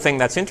 the other thing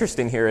that's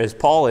interesting here is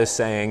Paul is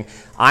saying,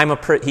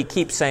 he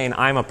keeps saying,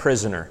 I'm a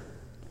prisoner,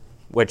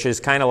 which is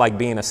kind of like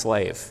being a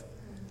slave.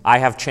 I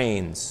have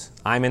chains.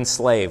 I'm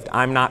enslaved.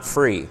 I'm not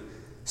free.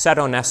 Set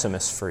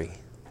Onesimus free.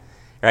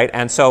 Right?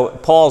 And so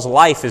Paul's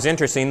life is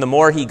interesting. The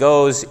more he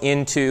goes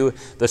into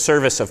the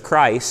service of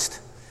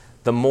Christ,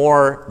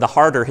 the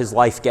harder his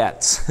life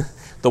gets.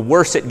 The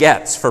worse it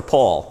gets for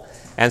Paul.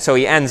 And so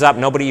he ends up,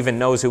 nobody even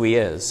knows who he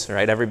is.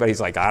 Right?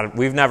 Everybody's like,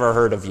 we've never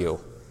heard of you.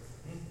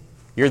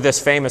 You're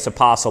this famous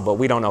apostle, but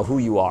we don't know who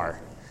you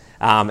are.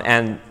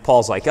 And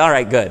Paul's like, all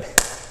right, good.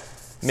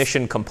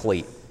 mission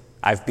complete.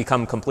 I've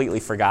become completely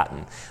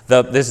forgotten.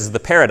 This is the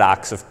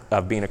paradox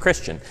of being a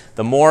Christian.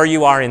 The more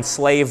you are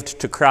enslaved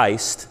to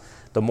Christ,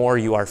 the more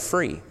you are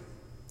free,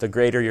 the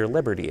greater your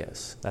liberty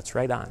is. That's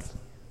right on.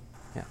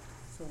 Yeah.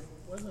 So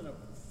wasn't a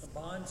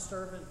bond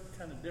servant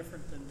kind of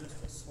different than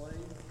just a slave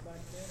back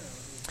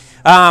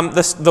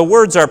then? The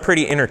words are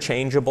pretty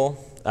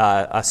interchangeable.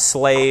 A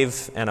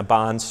slave and a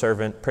bond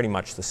servant, pretty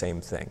much the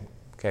same thing.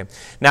 Okay.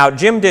 Now,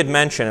 Jim did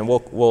mention, and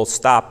we'll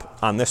stop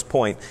on this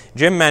point.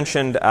 Jim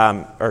mentioned,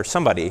 or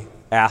somebody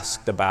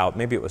asked about,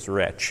 maybe it was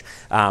Rich,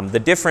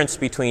 the difference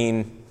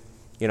between,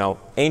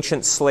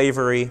 ancient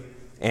slavery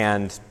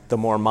and the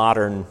more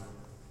modern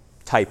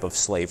type of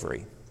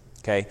slavery.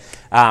 Okay.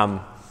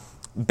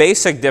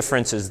 Basic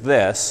difference is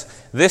this.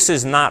 This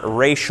is not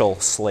racial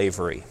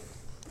slavery.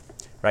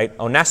 Right?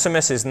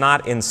 Onesimus is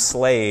not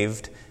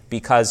enslaved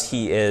because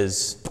he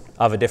is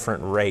of a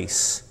different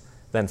race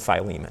than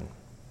Philemon.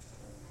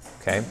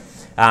 Okay.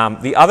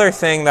 The other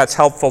thing that's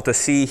helpful to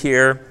see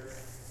here,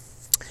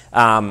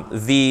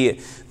 the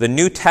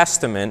New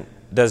Testament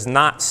does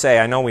not say,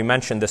 I know we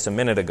mentioned this a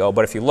minute ago,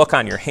 but if you look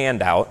on your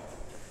handout,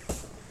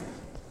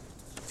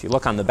 if you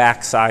look on the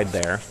back side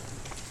there,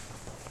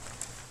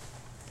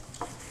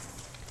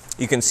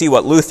 you can see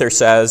what Luther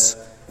says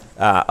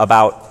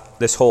about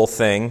this whole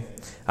thing.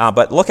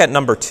 But look at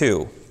number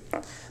 2.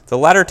 The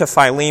letter to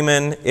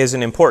Philemon is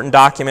an important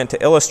document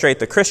to illustrate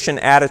the Christian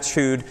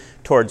attitude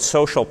towards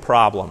social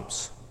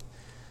problems.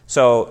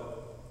 So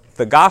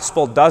the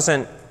gospel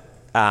doesn't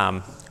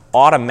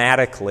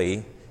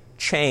automatically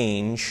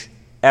change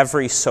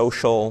every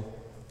social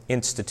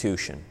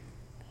institution.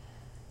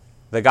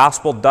 The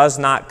gospel does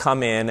not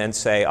come in and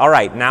say, all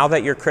right, now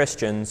that you're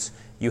Christians,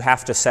 you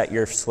have to set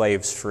your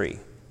slaves free.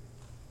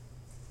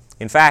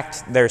 In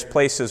fact, there's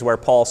places where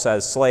Paul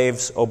says,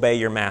 slaves, obey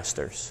your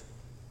masters,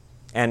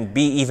 and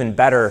be even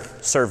better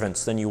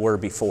servants than you were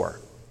before.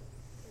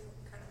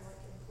 Kind of like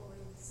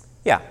employees.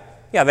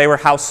 Yeah,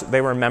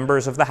 they were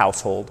members of the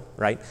household,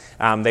 right?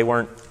 They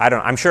weren't,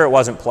 I'm sure it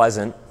wasn't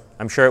pleasant.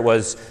 I'm sure it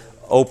was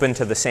open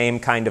to the same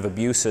kind of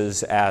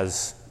abuses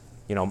as,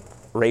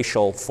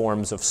 racial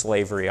forms of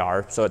slavery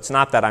are. So it's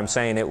not that I'm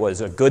saying it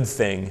was a good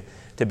thing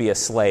to be a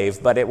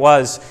slave, but it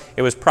was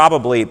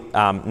probably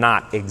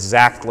not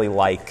exactly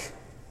like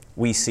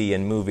we see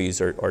in movies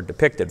or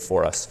depicted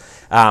for us.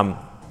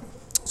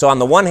 So on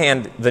the one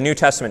hand, the New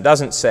Testament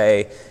doesn't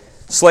say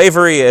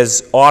slavery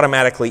is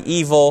automatically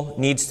evil,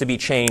 needs to be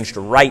changed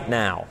right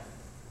now.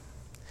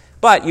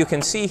 But you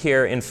can see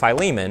here in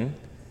Philemon,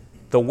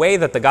 the way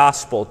that the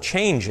gospel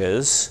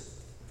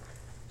changes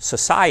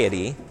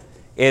society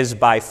is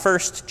by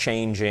first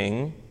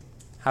changing,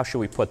 how should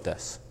we put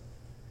this?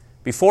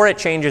 Before it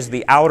changes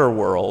the outer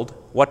world,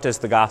 what does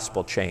the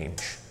gospel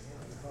change?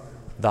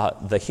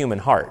 The human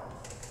heart.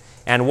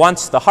 And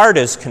once the heart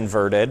is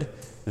converted,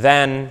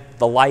 then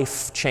the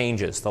life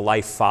changes, the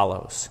life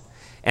follows.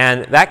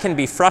 And that can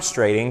be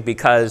frustrating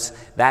because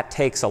that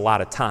takes a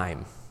lot of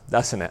time,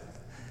 doesn't it?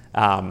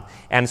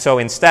 And so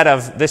instead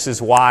of, this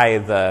is why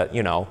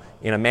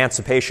in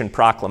Emancipation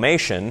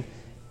Proclamation,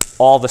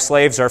 all the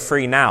slaves are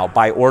free now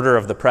by order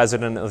of the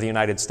President of the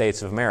United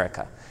States of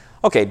America.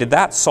 Okay, did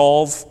that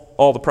solve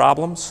all the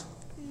problems?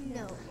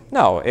 No.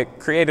 No, it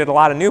created a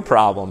lot of new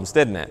problems,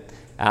 didn't it?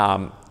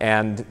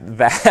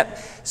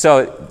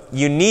 So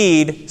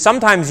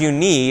sometimes you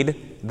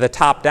need the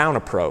top-down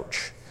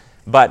approach.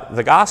 But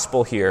the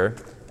gospel here,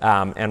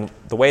 and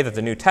the way that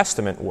the New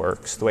Testament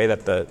works, the way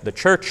that the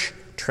church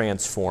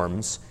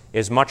transforms,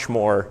 is much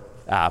more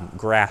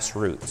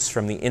grassroots,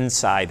 from the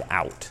inside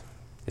out,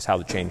 is how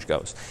the change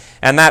goes.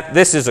 And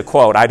this is a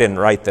quote. I didn't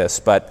write this,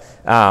 but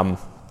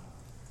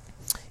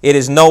it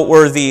is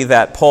noteworthy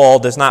that Paul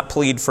does not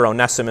plead for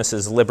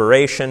Onesimus'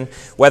 liberation.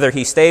 Whether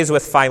he stays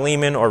with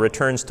Philemon or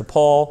returns to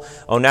Paul,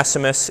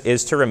 Onesimus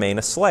is to remain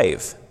a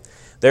slave.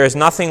 There is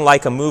nothing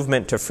like a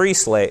movement to free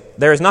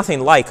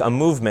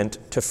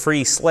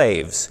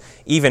slaves,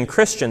 even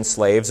Christian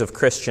slaves of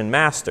Christian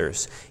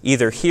masters,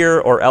 either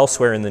here or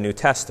elsewhere in the New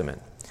Testament.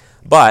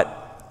 But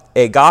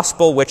a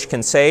gospel which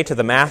can say to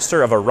the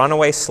master of a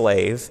runaway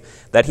slave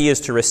that he is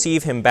to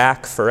receive him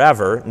back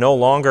forever, no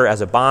longer as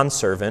a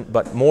bondservant,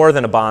 but more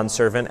than a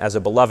bondservant, as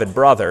a beloved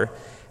brother,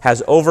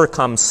 has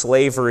overcome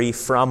slavery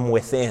from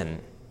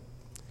within,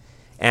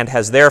 and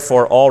has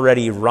therefore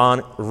already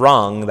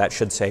rung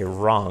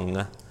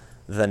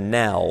the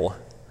knell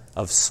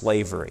of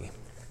slavery.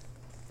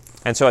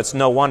 And so it's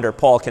no wonder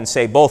Paul can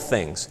say both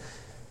things.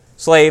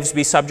 Slaves,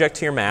 be subject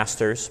to your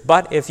masters,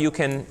 but if you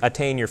can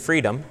attain your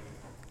freedom,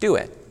 do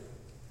it.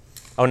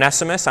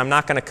 Onesimus, I'm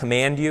not going to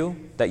command you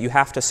that you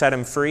have to set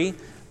him free,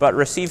 but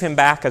receive him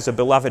back as a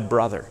beloved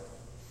brother.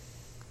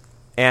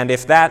 And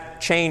if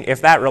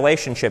that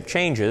relationship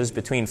changes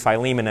between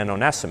Philemon and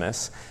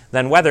Onesimus,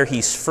 then whether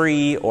he's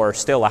free or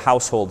still a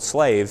household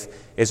slave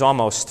is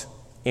almost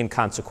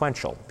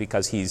inconsequential,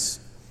 because he's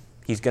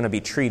going to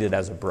be treated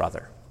as a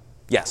brother.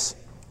 Yes?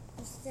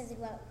 You said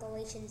about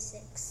Galatians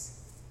 6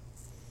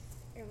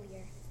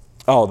 earlier.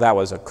 Oh, that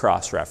was a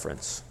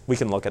cross-reference. We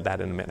can look at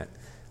that in a minute.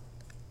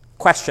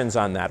 Questions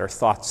on that or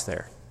thoughts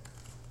there?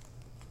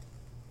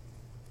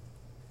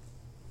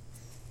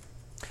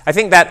 I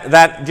think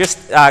that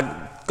just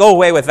go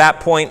away with that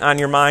point on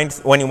your mind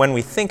when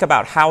we think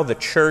about how the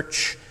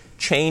church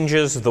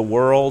changes the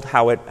world,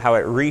 how it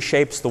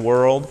reshapes the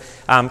world.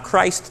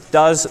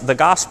 The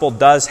gospel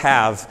does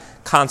have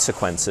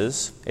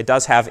consequences. It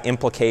does have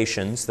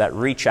implications that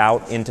reach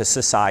out into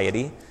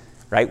society,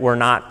 right? We're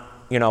not,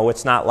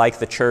 it's not like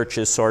the church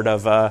is sort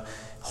of a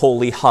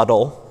holy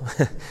huddle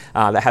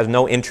that has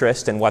no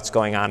interest in what's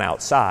going on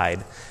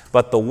outside.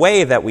 But the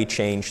way that we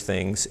change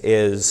things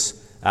is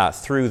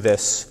through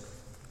this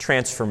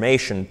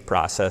transformation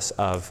process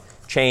of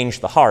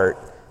change the heart,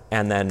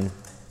 and then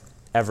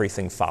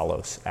everything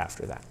follows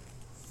after that.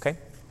 Okay?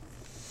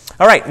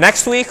 All right,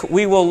 next week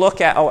we will look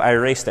at, I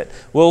erased it.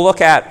 We'll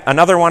look at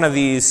another one of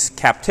these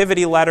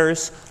captivity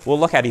letters. We'll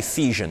look at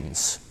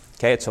Ephesians.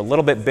 Okay, it's a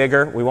little bit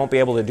bigger. We won't be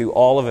able to do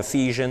all of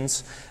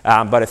Ephesians,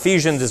 but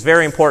Ephesians is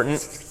very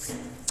important.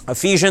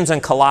 Ephesians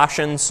and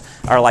Colossians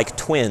are like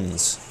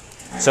twins.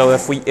 So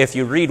if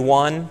you read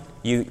one,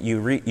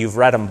 you've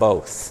read them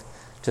both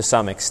to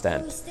some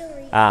extent.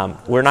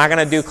 We're not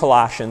going to do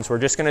Colossians. We're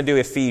just going to do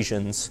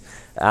Ephesians.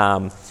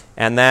 And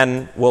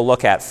then we'll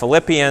look at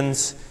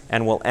Philippians,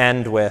 and we'll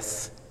end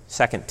with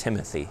 2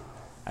 Timothy,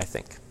 I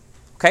think.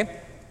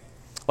 Okay?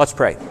 Let's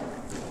pray.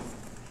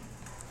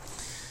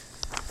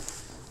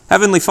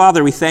 Heavenly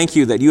Father, we thank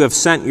you that you have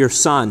sent your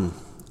Son,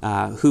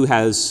 who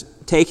has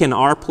taken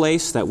our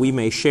place, that we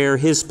may share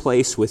his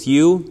place with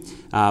you,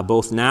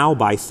 both now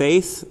by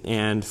faith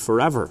and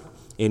forever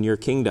in your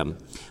kingdom.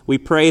 We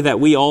pray that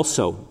we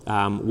also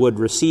would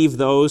receive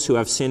those who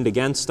have sinned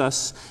against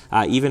us,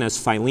 even as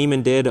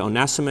Philemon did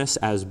Onesimus,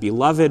 as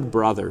beloved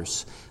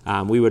brothers.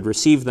 We would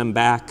receive them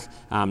back,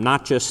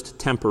 not just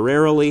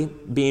temporarily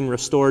being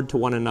restored to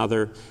one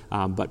another,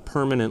 but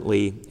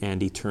permanently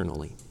and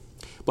eternally.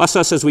 Bless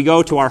us as we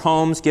go to our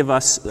homes. Give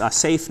us a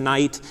safe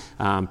night.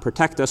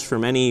 Protect us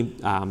from any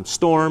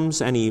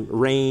storms, any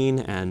rain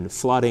and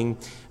flooding.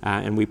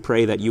 And we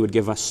pray that you would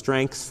give us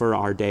strength for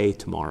our day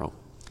tomorrow.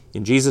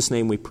 In Jesus'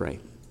 name we pray.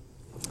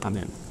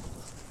 Amen.